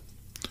Florida,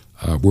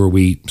 where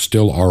we're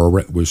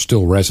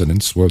still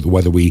residents,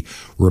 whether we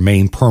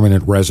remain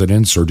permanent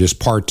residents or just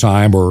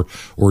part-time or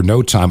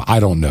no time, I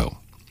don't know.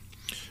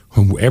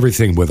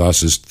 Everything with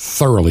us is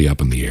thoroughly up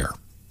in the air,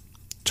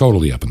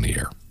 totally up in the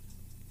air.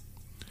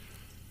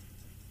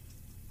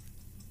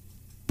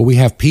 But we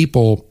have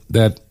people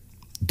that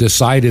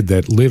decided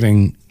that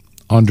living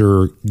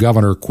under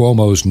Governor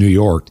Cuomo's New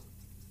York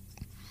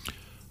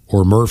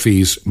or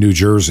Murphy's New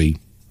Jersey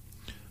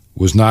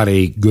was not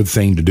a good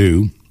thing to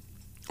do,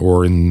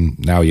 or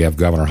now you have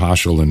Governor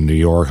Hochul in New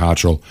York.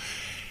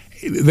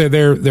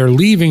 They're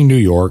leaving New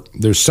York,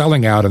 they're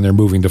selling out, and they're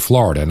moving to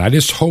Florida. And I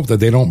just hope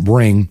that they don't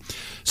bring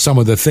some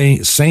of the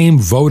same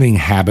voting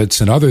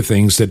habits and other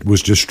things that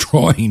was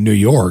destroying New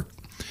York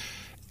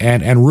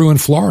and ruin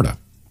Florida.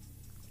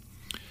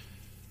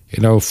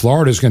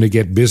 Florida is going to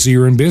get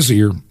busier and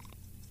busier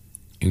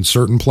in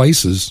certain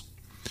places,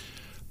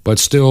 but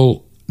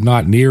still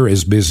not near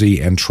as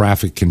busy and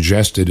traffic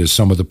congested as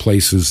some of the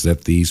places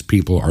that these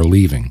people are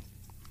leaving.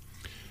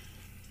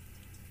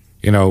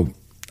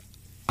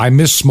 I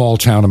miss small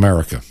town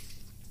America.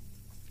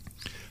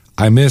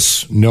 I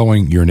miss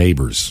knowing your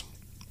neighbors.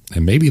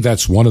 And maybe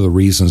that's one of the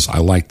reasons I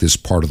like this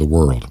part of the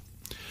world.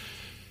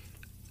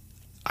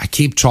 I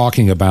keep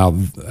talking about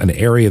an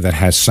area that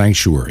has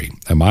sanctuary.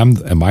 Am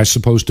I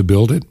supposed to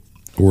build it?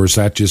 Or is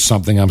that just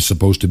something I'm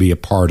supposed to be a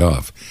part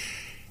of?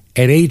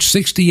 At age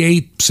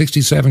 68,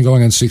 67,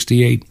 going on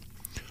 68,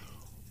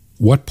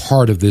 what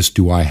part of this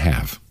do I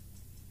have?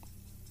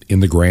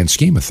 In the grand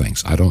scheme of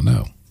things, I don't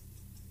know.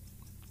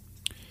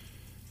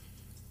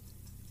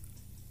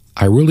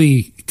 I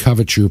really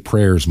covet your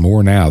prayers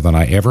more now than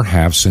I ever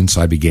have since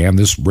I began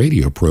this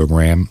radio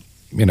program,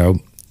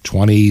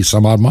 20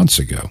 some odd months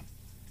ago.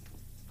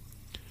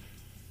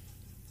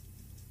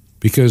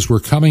 Because we're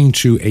coming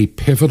to a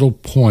pivotal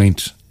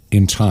point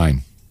in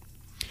time.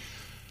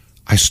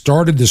 I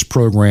started this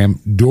program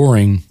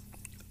during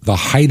the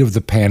height of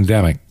the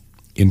pandemic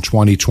in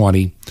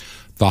 2020,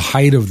 the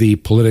height of the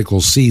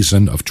political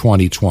season of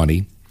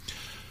 2020,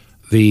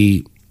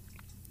 the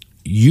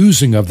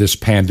using of this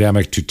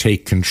pandemic to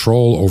take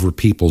control over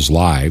people's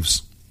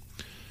lives,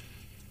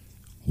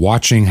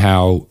 watching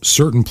how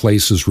certain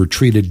places were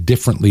treated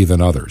differently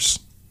than others.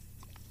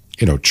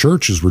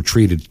 Churches were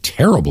treated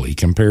terribly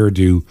compared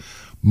to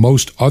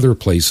most other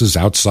places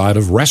outside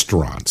of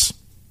restaurants.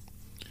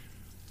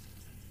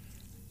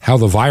 How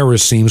the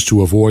virus seems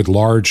to avoid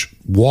large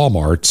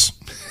Walmarts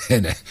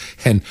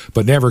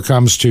but never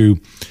comes to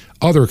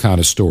other kind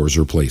of stores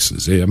or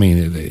places.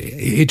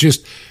 It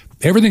just,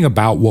 everything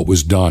about what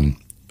was done,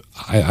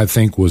 I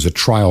think, was a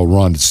trial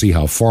run to see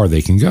how far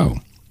they can go.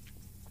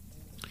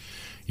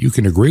 You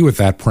can agree with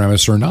that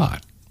premise or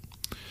not.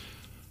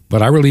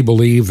 But I really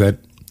believe that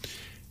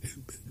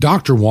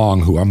Dr.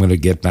 Wong, who I'm going to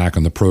get back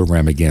on the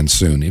program again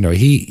soon,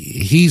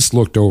 he's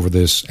looked over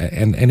this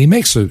and he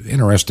makes an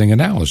interesting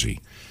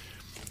analogy.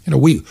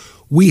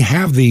 We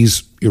have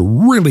these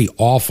really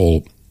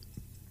awful,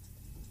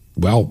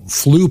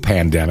 flu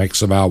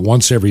pandemics about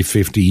once every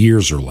 50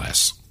 years or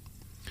less.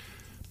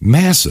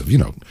 Massive,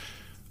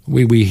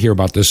 we hear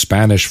about the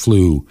Spanish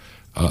flu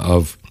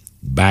of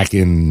back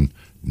in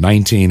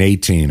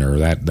 1918 or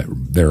that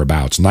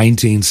thereabouts,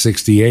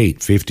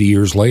 1968, 50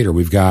 years later,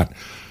 we've got,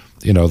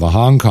 the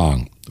Hong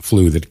Kong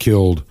flu that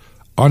killed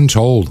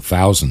untold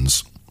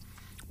thousands.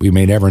 We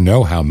may never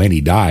know how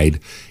many died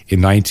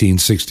in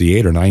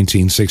 1968 or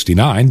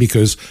 1969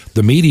 because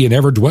the media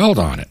never dwelled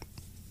on it.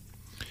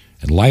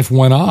 And life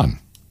went on.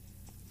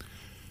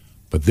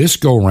 But this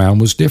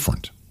go-round was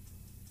different.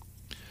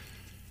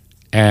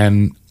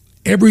 And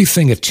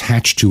everything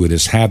attached to it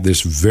has had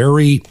this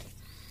very,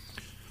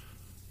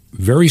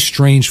 very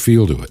strange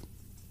feel to it.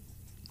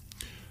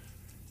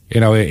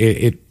 You know,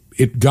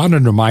 it got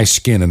under my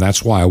skin, and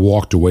that's why I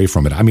walked away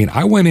from it. I mean,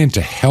 I went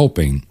into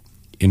helping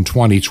in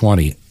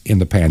 2020 in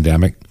the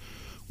pandemic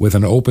with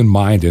an open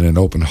mind and an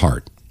open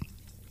heart.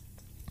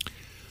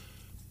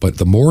 But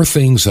the more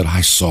things that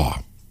I saw,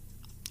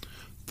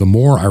 the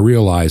more I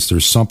realized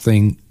there's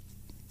something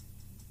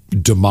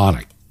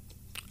demonic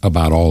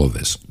about all of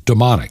this.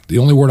 Demonic. The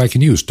only word I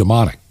can use,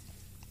 demonic.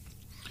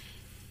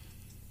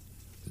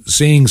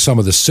 Seeing some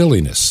of the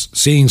silliness,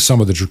 seeing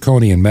some of the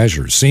draconian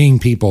measures, seeing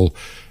people,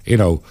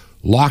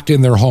 locked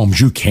in their homes.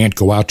 You can't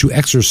go out to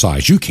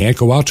exercise. You can't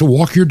go out to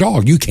walk your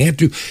dog. You can't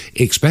do,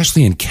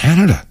 especially in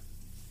Canada.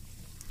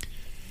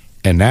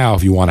 And now,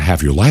 if you want to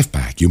have your life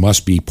back, you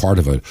must be part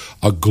of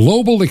a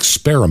global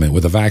experiment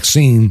with a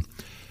vaccine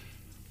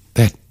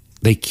that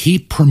they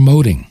keep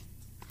promoting.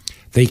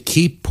 They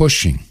keep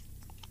pushing.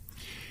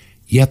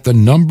 Yet the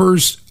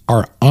numbers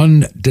are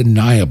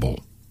undeniable.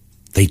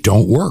 They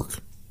don't work.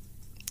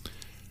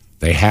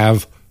 They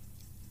have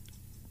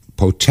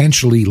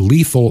potentially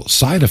lethal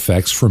side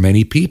effects for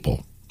many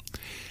people.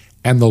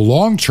 And the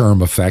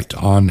long-term effect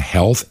on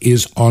health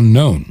is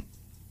unknown.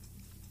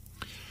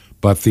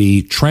 But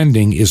the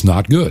trending is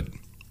not good.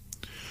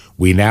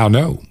 We now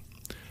know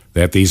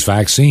that these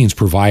vaccines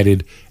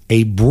provided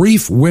a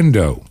brief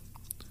window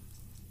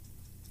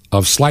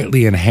of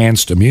slightly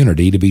enhanced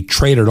immunity to be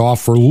traded off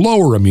for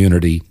lower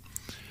immunity.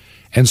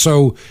 And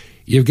so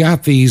you've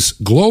got these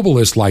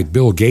globalists like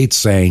Bill Gates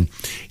saying,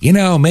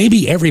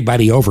 maybe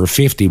everybody over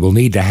 50 will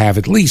need to have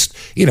at least,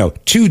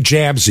 2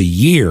 jabs a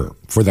year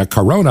for the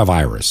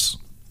coronavirus.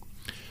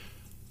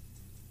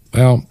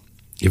 Well,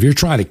 if you're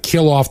trying to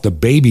kill off the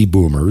baby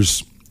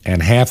boomers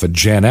and half of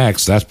Gen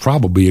X, that's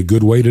probably a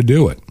good way to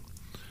do it.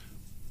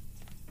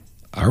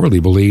 I really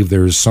believe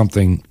there's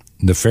something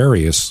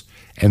nefarious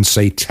and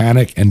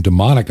satanic and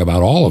demonic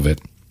about all of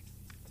it.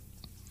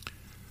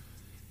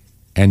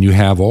 And you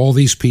have all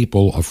these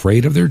people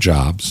afraid of their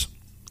jobs,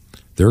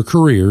 their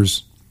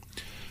careers.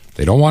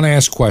 They don't want to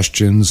ask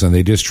questions, and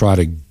they just try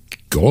to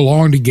go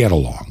along to get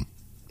along.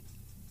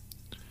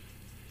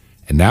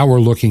 And now we're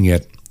looking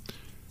at,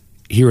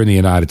 here in the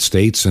United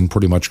States and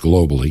pretty much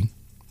globally,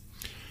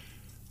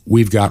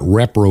 we've got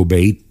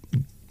reprobates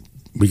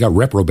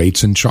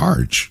in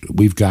charge.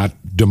 We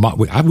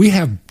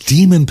have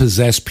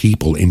demon-possessed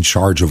people in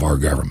charge of our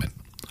government.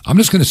 I'm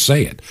just going to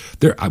say it.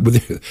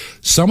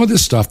 Some of the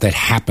stuff that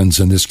happens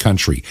in this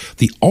country,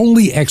 the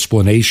only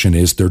explanation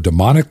is they're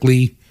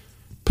demonically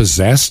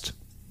possessed,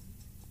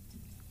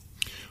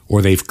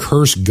 or they've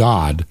cursed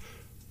God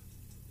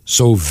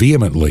so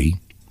vehemently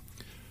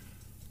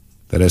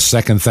that, as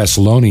 2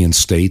 Thessalonians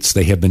states,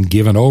 they have been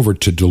given over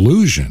to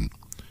delusion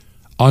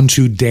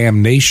unto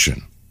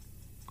damnation.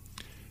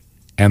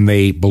 And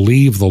they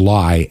believe the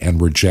lie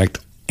and reject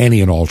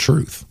any and all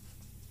truth.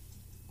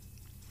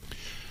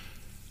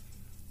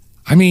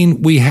 I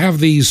mean, we have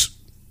these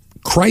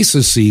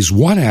crises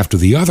one after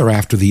the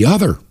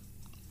other.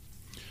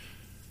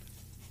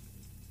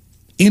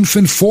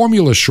 Infant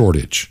formula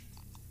shortage.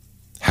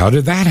 How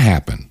did that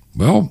happen?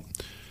 Well,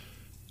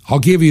 I'll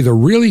give you the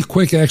really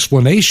quick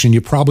explanation you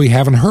probably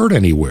haven't heard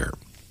anywhere.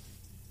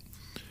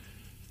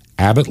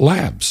 Abbott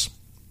Labs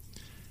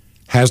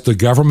has the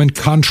government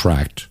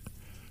contract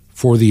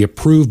for the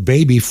approved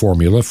baby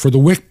formula for the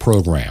WIC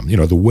program,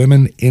 the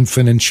Women,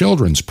 Infant, and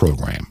Children's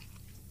program.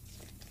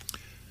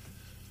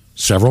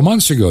 Several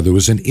months ago, there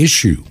was an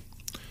issue,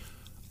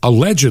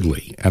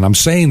 allegedly, and I'm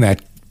saying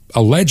that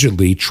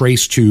allegedly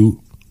traced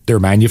to their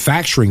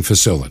manufacturing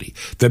facility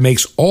that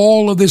makes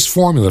all of this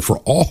formula for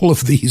all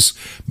of these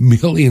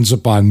millions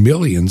upon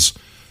millions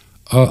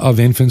of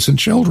infants and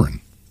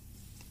children.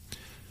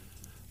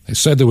 They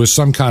said there was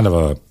some kind of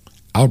a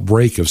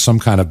outbreak of some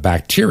kind of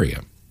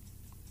bacteria,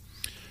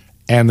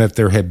 and that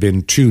there had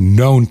been two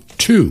known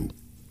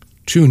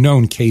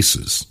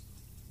cases,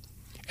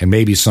 and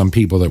maybe some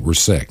people that were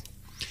sick.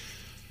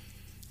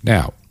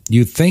 Now,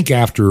 you'd think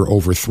after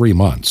over 3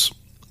 months,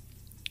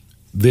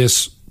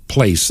 this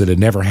place that had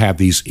never had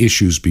these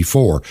issues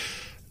before,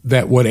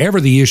 that whatever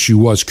the issue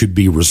was could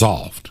be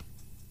resolved.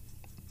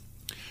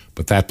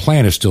 But that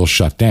plant is still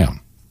shut down.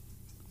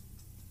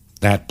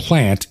 That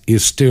plant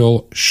is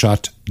still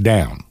shut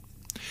down.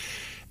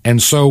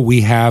 And so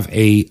we have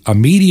an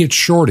immediate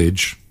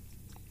shortage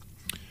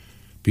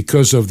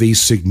because of the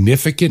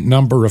significant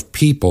number of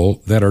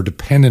people that are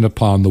dependent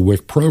upon the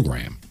WIC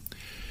program.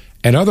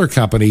 And other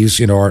companies,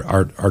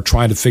 are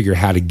trying to figure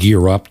how to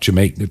gear up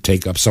to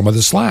take up some of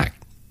the slack.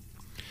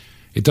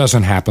 It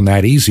doesn't happen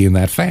that easy and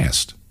that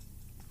fast.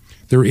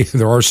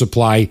 There are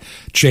supply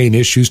chain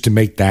issues to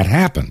make that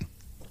happen.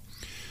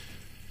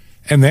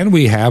 And then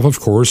we have, of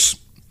course,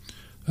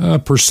 a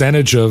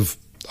percentage of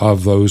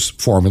of those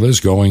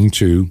formulas going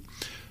to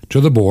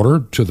the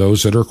border, to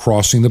those that are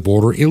crossing the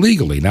border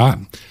illegally.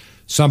 Now,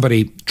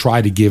 somebody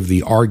tried to give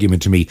the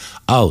argument to me,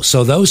 oh,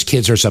 so those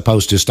kids are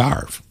supposed to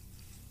starve.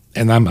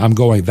 And I'm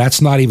going,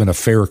 that's not even a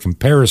fair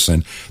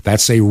comparison.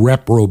 That's a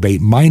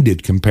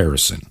reprobate-minded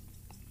comparison.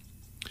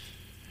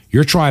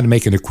 You're trying to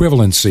make an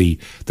equivalency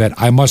that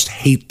I must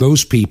hate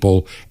those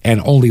people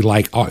and only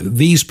like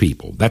these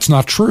people. That's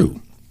not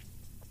true.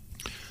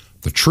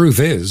 The truth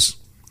is,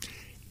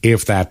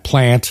 if that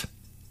plant,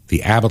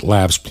 the Abbott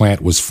Labs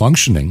plant, was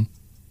functioning,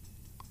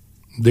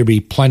 there'd be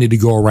plenty to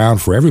go around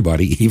for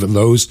everybody, even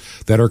those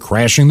that are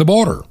crashing the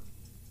border.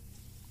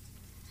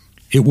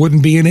 It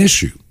wouldn't be an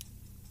issue.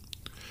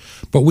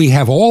 But we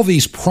have all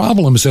these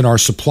problems in our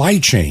supply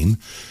chain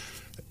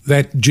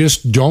that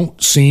just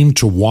don't seem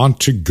to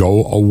want to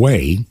go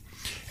away.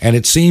 And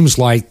it seems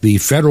like the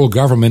federal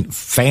government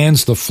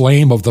fans the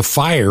flame of the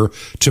fire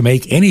to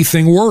make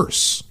anything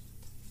worse.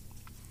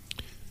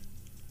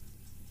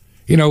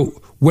 You know,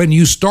 when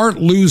you start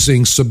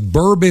losing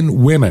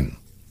suburban women,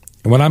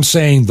 and when I'm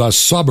saying the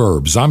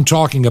suburbs, I'm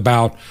talking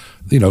about,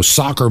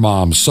 soccer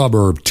mom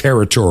suburb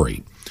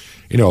territory.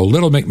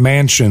 Little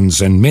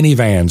McMansions and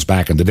minivans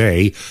back in the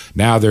day.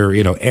 Now they're,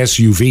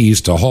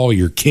 SUVs to haul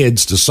your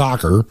kids to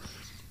soccer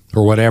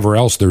or whatever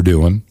else they're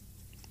doing.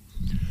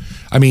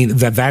 I mean,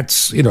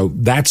 that's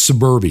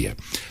suburbia.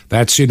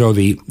 That's,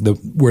 the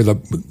where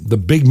the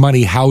big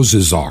money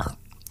houses are.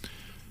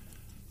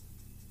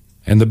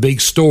 And the big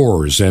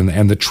stores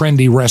and the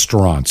trendy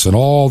restaurants and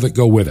all that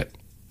go with it.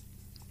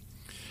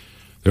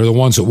 They're the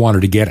ones that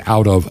wanted to get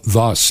out of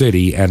the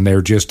city, and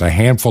they're just a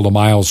handful of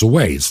miles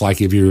away. It's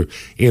like if you're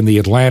in the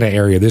Atlanta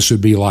area, this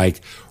would be like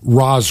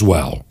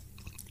Roswell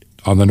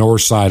on the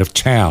north side of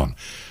town.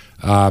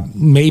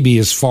 Maybe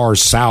as far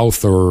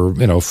south or,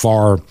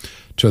 far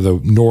to the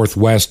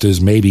northwest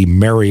as maybe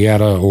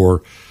Marietta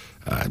or,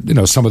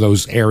 some of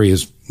those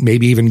areas,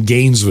 maybe even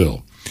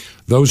Gainesville.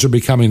 Those are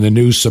becoming the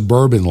new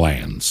suburban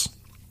lands.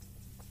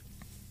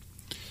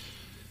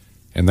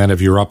 And then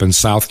if you're up in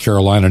South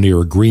Carolina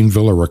near a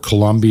Greenville or a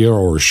Columbia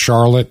or a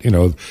Charlotte,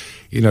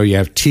 you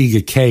have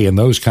Tega Cay and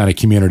those kind of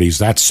communities.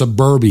 That's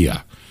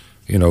suburbia,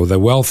 the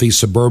wealthy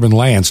suburban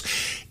lands.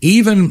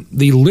 Even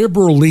the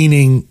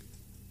liberal-leaning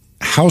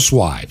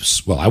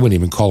housewives, well, I wouldn't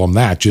even call them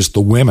that, just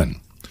the women,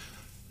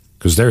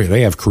 because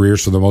they have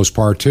careers for the most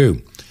part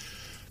too.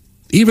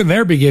 Even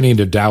they're beginning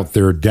to doubt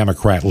their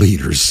Democrat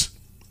leaders.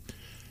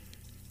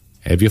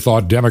 Have you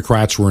thought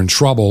Democrats were in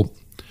trouble?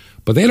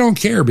 But they don't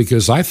care,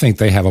 because I think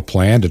they have a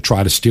plan to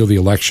try to steal the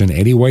election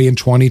anyway in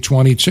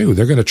 2022.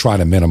 They're going to try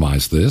to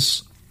minimize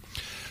this.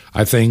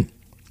 I think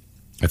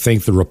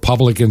the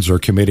Republicans are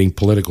committing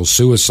political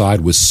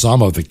suicide with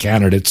some of the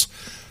candidates,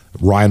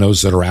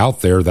 rhinos that are out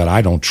there that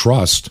I don't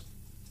trust.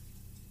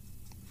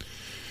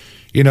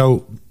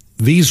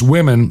 These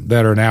women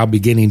that are now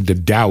beginning to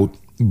doubt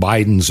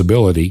Biden's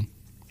ability,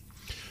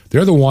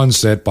 they're the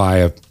ones that by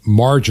a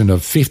margin of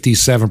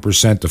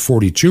 57% to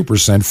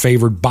 42%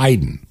 favored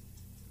Biden.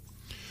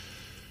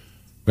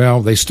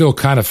 Well, they still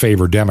kind of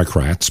favor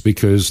Democrats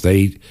because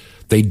they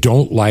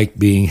don't like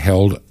being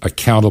held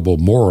accountable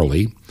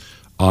morally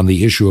on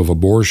the issue of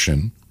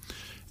abortion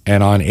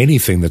and on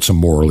anything that's a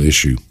moral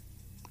issue.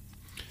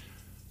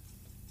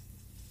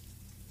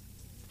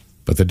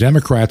 But the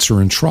Democrats are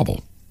in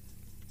trouble.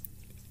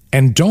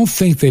 And don't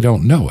think they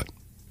don't know it.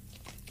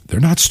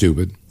 They're not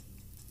stupid.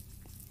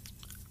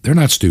 They're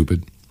not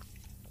stupid.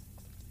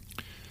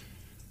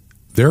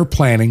 They're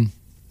planning.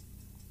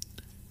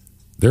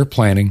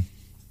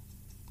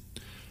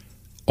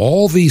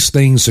 All these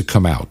things that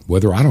come out,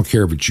 whether I don't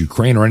care if it's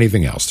Ukraine or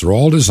anything else, they're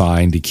all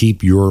designed to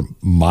keep your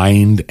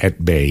mind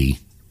at bay,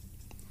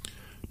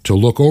 to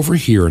look over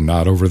here and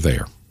not over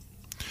there.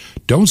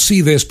 Don't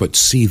see this, but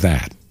see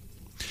that.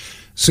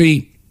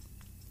 See,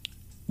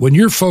 when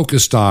you're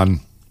focused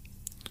on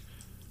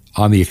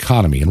the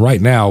economy, and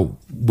right now,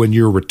 when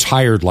you're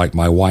retired like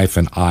my wife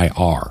and I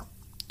are,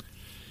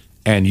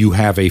 and you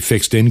have a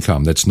fixed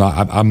income that's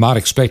not, I'm not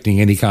expecting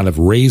any kind of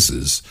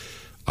raises.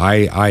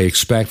 I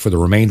expect for the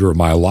remainder of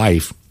my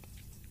life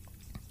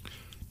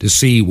to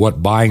see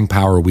what buying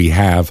power we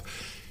have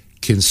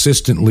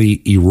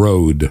consistently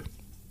erode.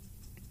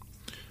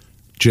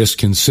 Just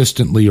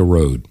consistently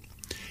erode.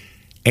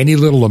 Any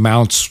little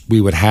amounts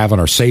we would have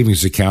on our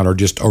savings account are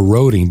just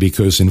eroding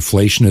because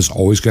inflation is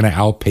always going to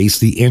outpace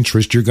the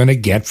interest you're going to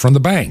get from the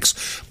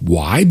banks.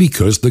 Why?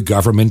 Because the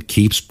government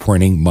keeps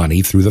printing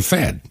money through the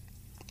Fed,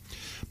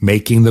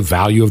 making the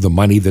value of the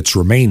money that's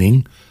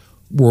remaining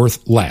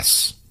worth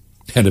less.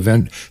 And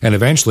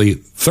eventually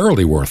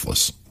thoroughly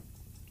worthless.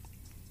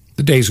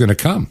 The day's going to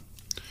come.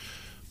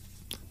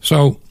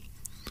 So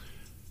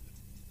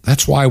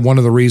that's why one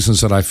of the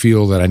reasons that I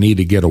feel that I need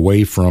to get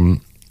away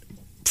from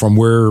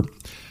where,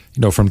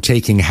 from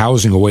taking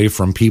housing away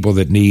from people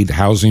that need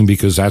housing,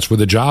 because that's where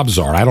the jobs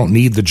are. I don't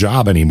need the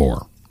job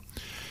anymore.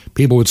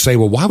 People would say,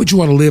 well, why would you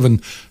want to live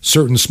in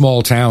certain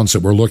small towns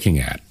that we're looking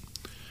at?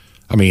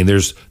 I mean,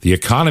 the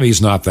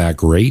economy's not that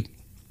great.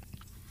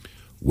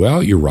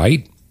 Well, you're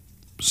right.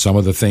 Some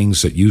of the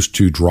things that used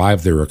to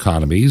drive their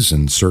economies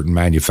and certain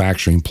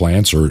manufacturing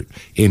plants are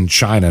in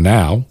China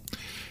now,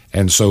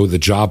 and so the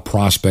job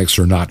prospects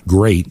are not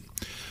great.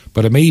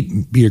 But it may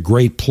be a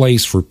great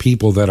place for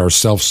people that are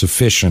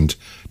self-sufficient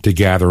to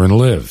gather and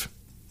live.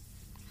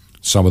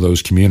 Some of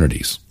those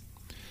communities.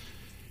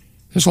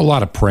 There's a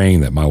lot of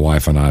praying that my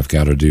wife and I have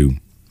got to do.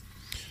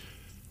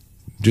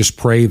 Just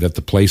pray that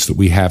the place that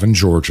we have in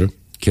Georgia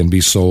can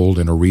be sold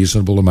in a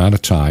reasonable amount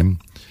of time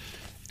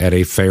at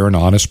a fair and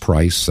honest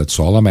price. That's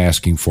all I'm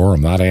asking for.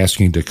 I'm not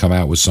asking to come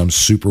out with some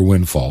super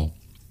windfall.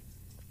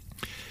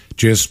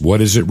 Just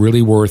what is it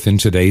really worth in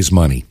today's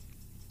money?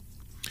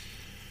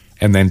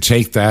 And then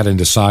take that and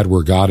decide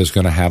where God is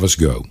going to have us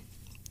go.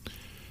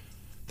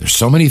 There's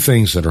so many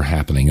things that are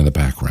happening in the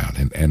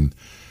background. And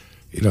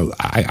you know,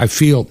 I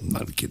feel,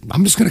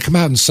 I'm just going to come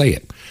out and say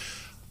it.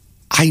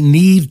 I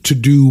need to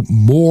do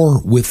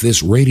more with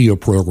this radio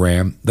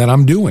program than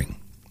I'm doing.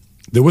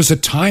 There was a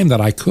time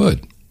that I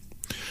could.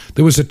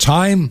 There was a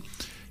time,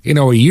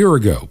 a year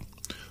ago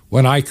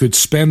when I could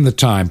spend the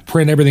time,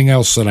 print everything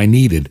else that I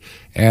needed,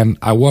 and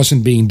I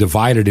wasn't being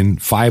divided in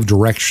 5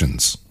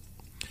 directions.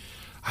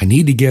 I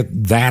need to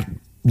get that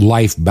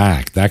life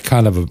back, that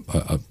kind of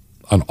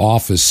an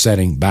office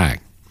setting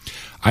back.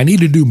 I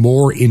need to do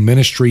more in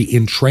ministry,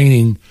 in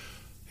training,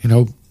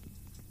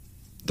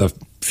 the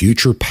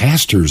future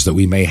pastors that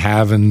we may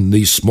have in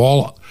these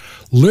small,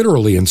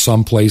 literally in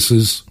some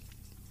places,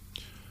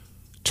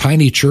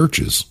 tiny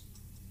churches.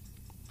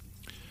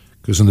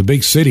 Because in the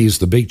big cities,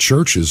 the big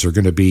churches are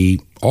going to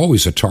be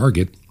always a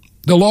target.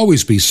 There'll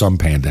always be some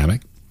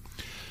pandemic.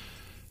 I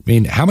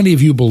mean, how many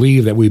of you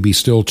believe that we'd be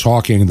still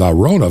talking the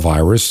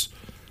coronavirus,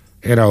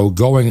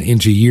 going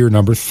into year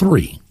number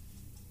 3?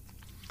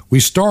 We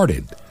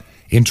started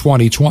in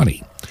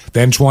 2020,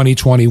 then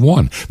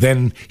 2021,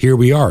 then here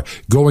we are,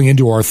 going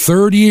into our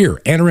 3rd year,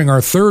 entering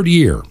our 3rd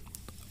year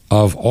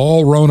of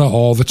all Rona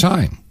all the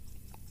time.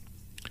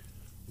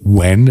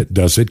 When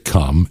does it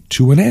come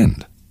to an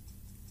end?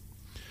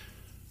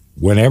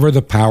 Whenever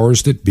the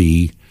powers that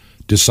be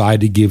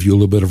decide to give you a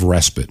little bit of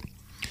respite.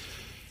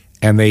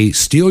 And they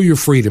steal your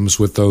freedoms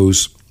with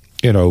those,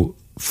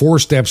 4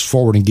 steps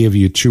forward and give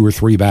you 2 or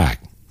 3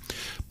 back.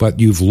 But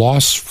you've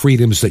lost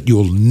freedoms that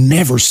you'll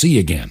never see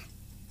again.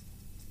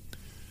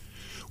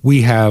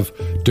 We have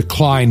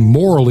declined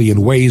morally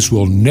in ways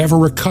we'll never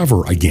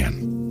recover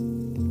again.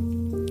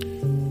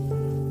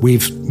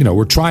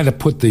 We're trying to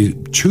put the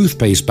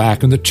toothpaste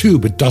back in the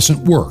tube. It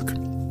doesn't work.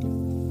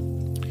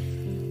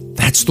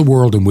 That's the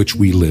world in which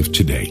we live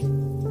today.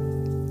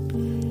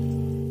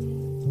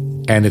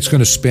 And it's going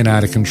to spin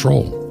out of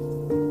control.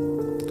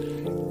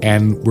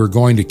 And we're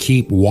going to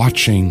keep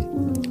watching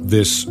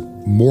this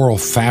moral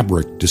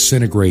fabric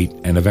disintegrate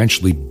and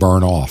eventually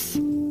burn off.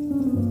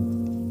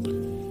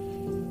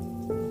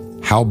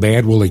 How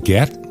bad will it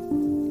get?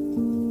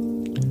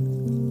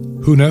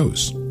 Who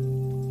knows?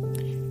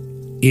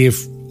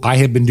 If I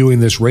had been doing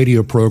this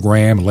radio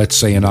program, let's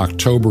say in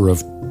October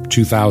of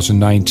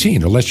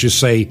 2019, or let's just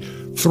say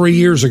 3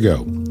 years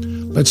ago,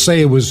 let's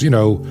say it was, the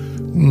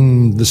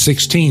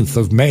 16th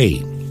of May,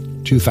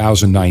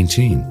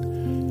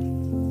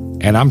 2019,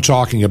 and I'm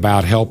talking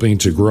about helping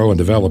to grow and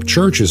develop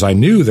churches, I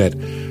knew that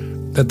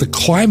the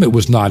climate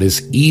was not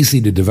as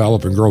easy to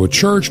develop and grow a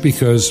church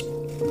because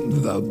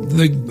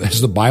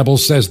as the Bible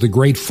says, the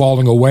great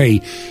falling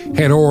away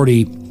had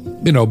already,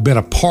 been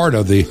a part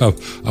of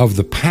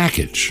the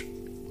package.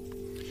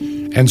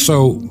 And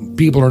so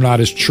people are not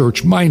as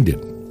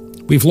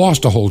church-minded. We've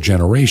lost a whole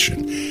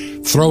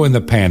generation. Throw in the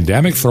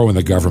pandemic, throw in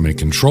the government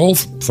control,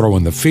 throw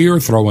in the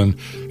fear, throw in,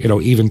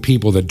 even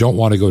people that don't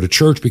want to go to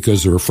church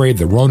because they're afraid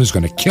the Rona is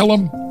going to kill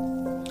them.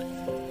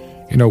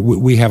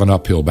 We have an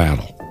uphill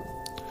battle.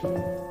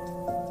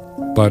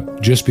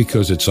 But just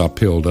because it's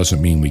uphill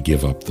doesn't mean we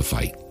give up the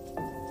fight.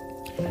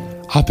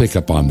 I'll pick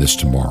up on this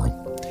tomorrow.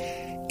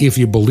 If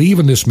you believe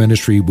in this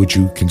ministry, would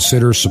you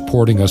consider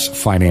supporting us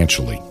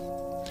financially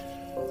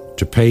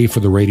to pay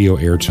for the radio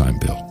airtime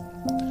bill?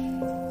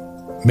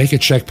 Make a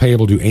check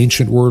payable to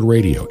Ancient Word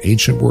Radio.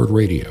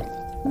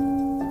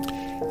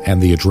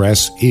 And the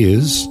address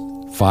is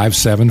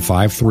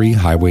 5753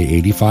 Highway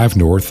 85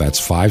 North. That's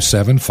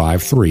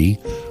 5753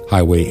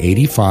 Highway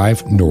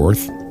 85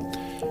 North.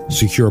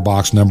 Secure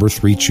box number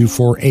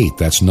 3248.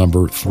 That's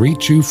number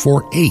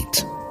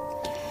 3248.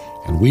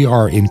 And we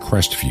are in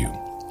Crestview,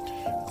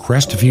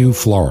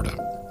 Florida.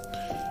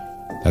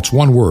 That's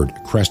one word,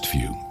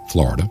 Crestview,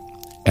 Florida.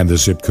 And the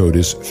zip code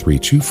is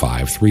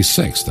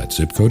 32536. That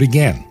zip code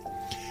again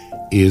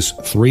is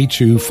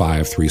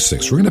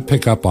 32536. We're going to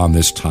pick up on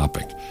this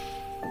topic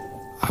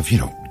of,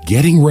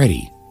 getting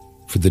ready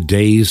for the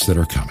days that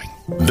are coming.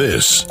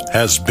 This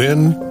has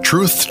been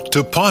Truth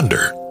to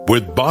Ponder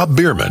with Bob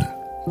Biermann.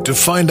 To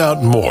find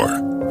out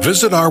more,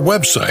 visit our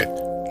website,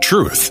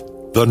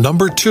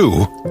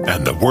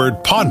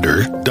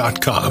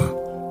 truth2ponder.com.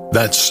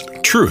 That's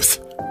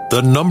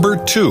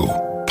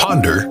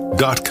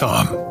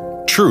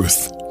truth2ponder.com.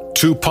 Truth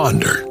to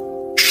Ponder,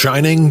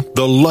 shining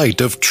the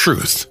light of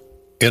truth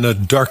in a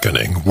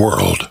darkening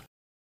world.